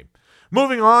anyway,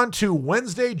 moving on to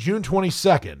Wednesday, June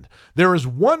 22nd, there is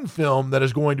one film that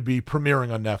is going to be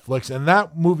premiering on Netflix, and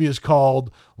that movie is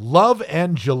called Love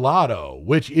and Gelato,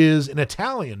 which is an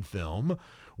Italian film,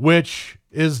 which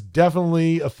is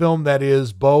definitely a film that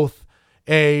is both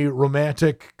a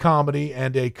romantic comedy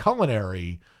and a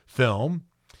culinary film.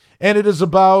 And it is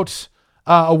about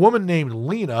a woman named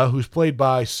Lena, who's played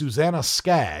by Susanna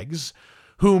Skaggs,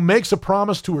 who makes a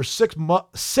promise to her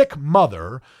sick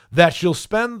mother that she'll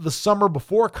spend the summer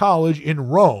before college in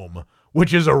Rome,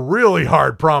 which is a really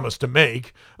hard promise to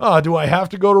make. Do I have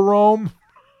to go to Rome?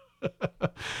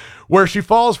 Where she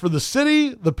falls for the city,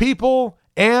 the people,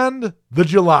 and the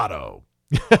gelato.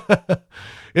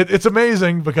 It's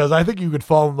amazing because I think you could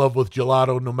fall in love with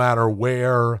gelato no matter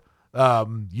where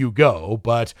you go,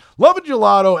 but Love and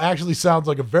Gelato actually sounds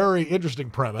like a very interesting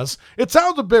premise. It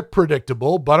sounds a bit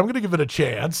predictable, but I'm going to give it a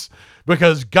chance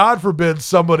because God forbid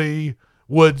somebody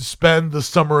would spend the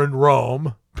summer in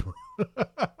Rome.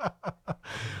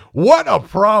 What a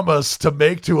promise to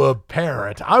make to a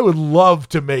parent. I would love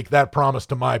to make that promise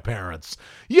to my parents.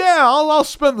 Yeah, I'll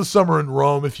spend the summer in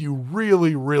Rome if you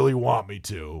really, really want me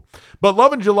to. But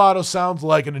Love and Gelato sounds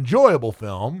like an enjoyable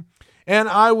film, and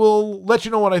I will let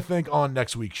you know what I think on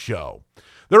next week's show.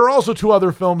 There are also 2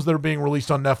 other films that are being released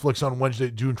on Netflix on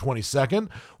Wednesday, June 22nd.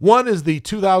 One is the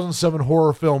 2007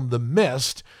 horror film The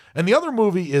Mist, and the other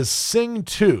movie is Sing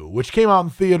 2, which came out in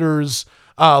theaters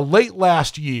late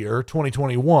last year,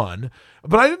 2021,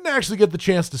 but I didn't actually get the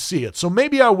chance to see it, so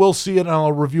maybe I will see it and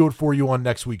I'll review it for you on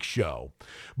next week's show.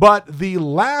 But the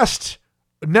last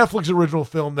Netflix original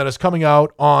film that is coming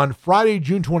out on Friday,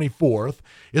 June 24th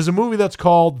is a movie that's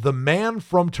called The Man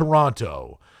from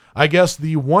Toronto. I guess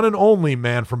the one and only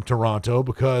Man from Toronto,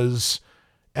 because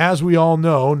as we all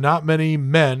know, not many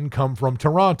men come from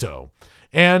Toronto.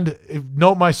 And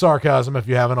note my sarcasm if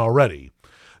you haven't already.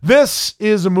 This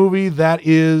is a movie that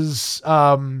is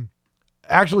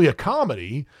actually a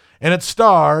comedy, and it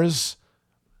stars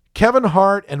Kevin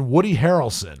Hart and Woody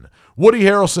Harrelson. Woody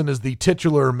Harrelson is the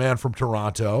titular Man from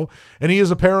Toronto, and he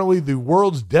is apparently the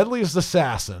world's deadliest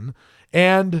assassin,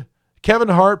 and Kevin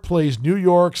Hart plays New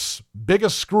York's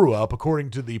biggest screw-up, according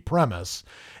to the premise,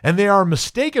 and they are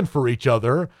mistaken for each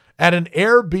other at an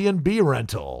Airbnb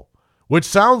rental, which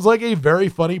sounds like a very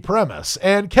funny premise.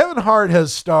 And Kevin Hart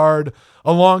has starred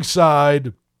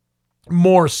alongside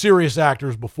more serious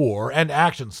actors before and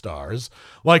action stars.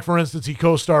 Like, for instance, he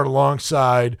co-starred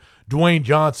alongside Dwayne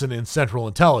Johnson in Central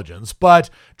Intelligence, but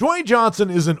Dwayne Johnson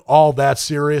isn't all that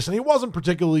serious, and he wasn't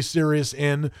particularly serious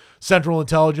in Central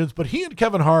Intelligence, but he and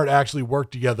Kevin Hart actually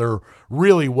worked together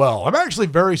really well. I'm actually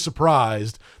very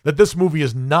surprised that this movie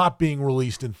is not being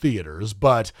released in theaters,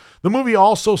 but the movie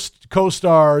also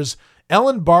co-stars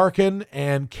Ellen Barkin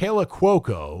and Kayla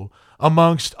Cuoco,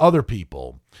 amongst other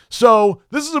people. So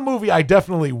this is a movie I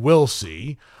definitely will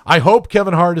see. I hope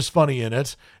Kevin Hart is funny in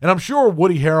it, and I'm sure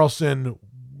Woody Harrelson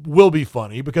will be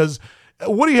funny, because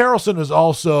Woody Harrelson is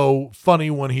also funny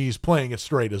when he's playing it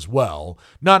straight as well,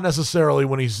 not necessarily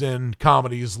when he's in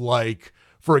comedies like,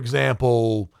 for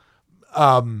example,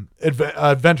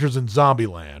 Adventures in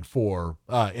Zombieland, for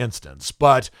instance.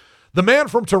 But The Man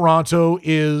from Toronto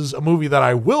is a movie that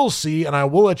I will see, and I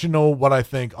will let you know what I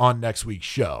think on next week's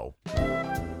show.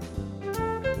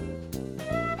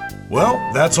 Well,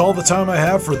 that's all the time I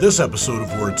have for this episode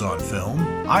of Words on Film.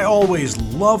 I always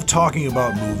love talking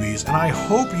about movies, and I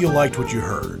hope you liked what you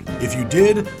heard. If you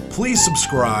did, please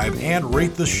subscribe and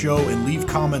rate the show and leave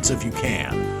comments if you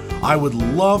can. I would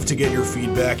love to get your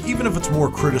feedback, even if it's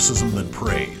more criticism than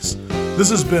praise. This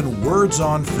has been Words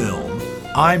on Film.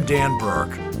 I'm Dan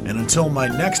Burke, and until my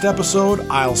next episode,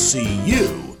 I'll see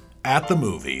you at the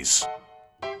movies.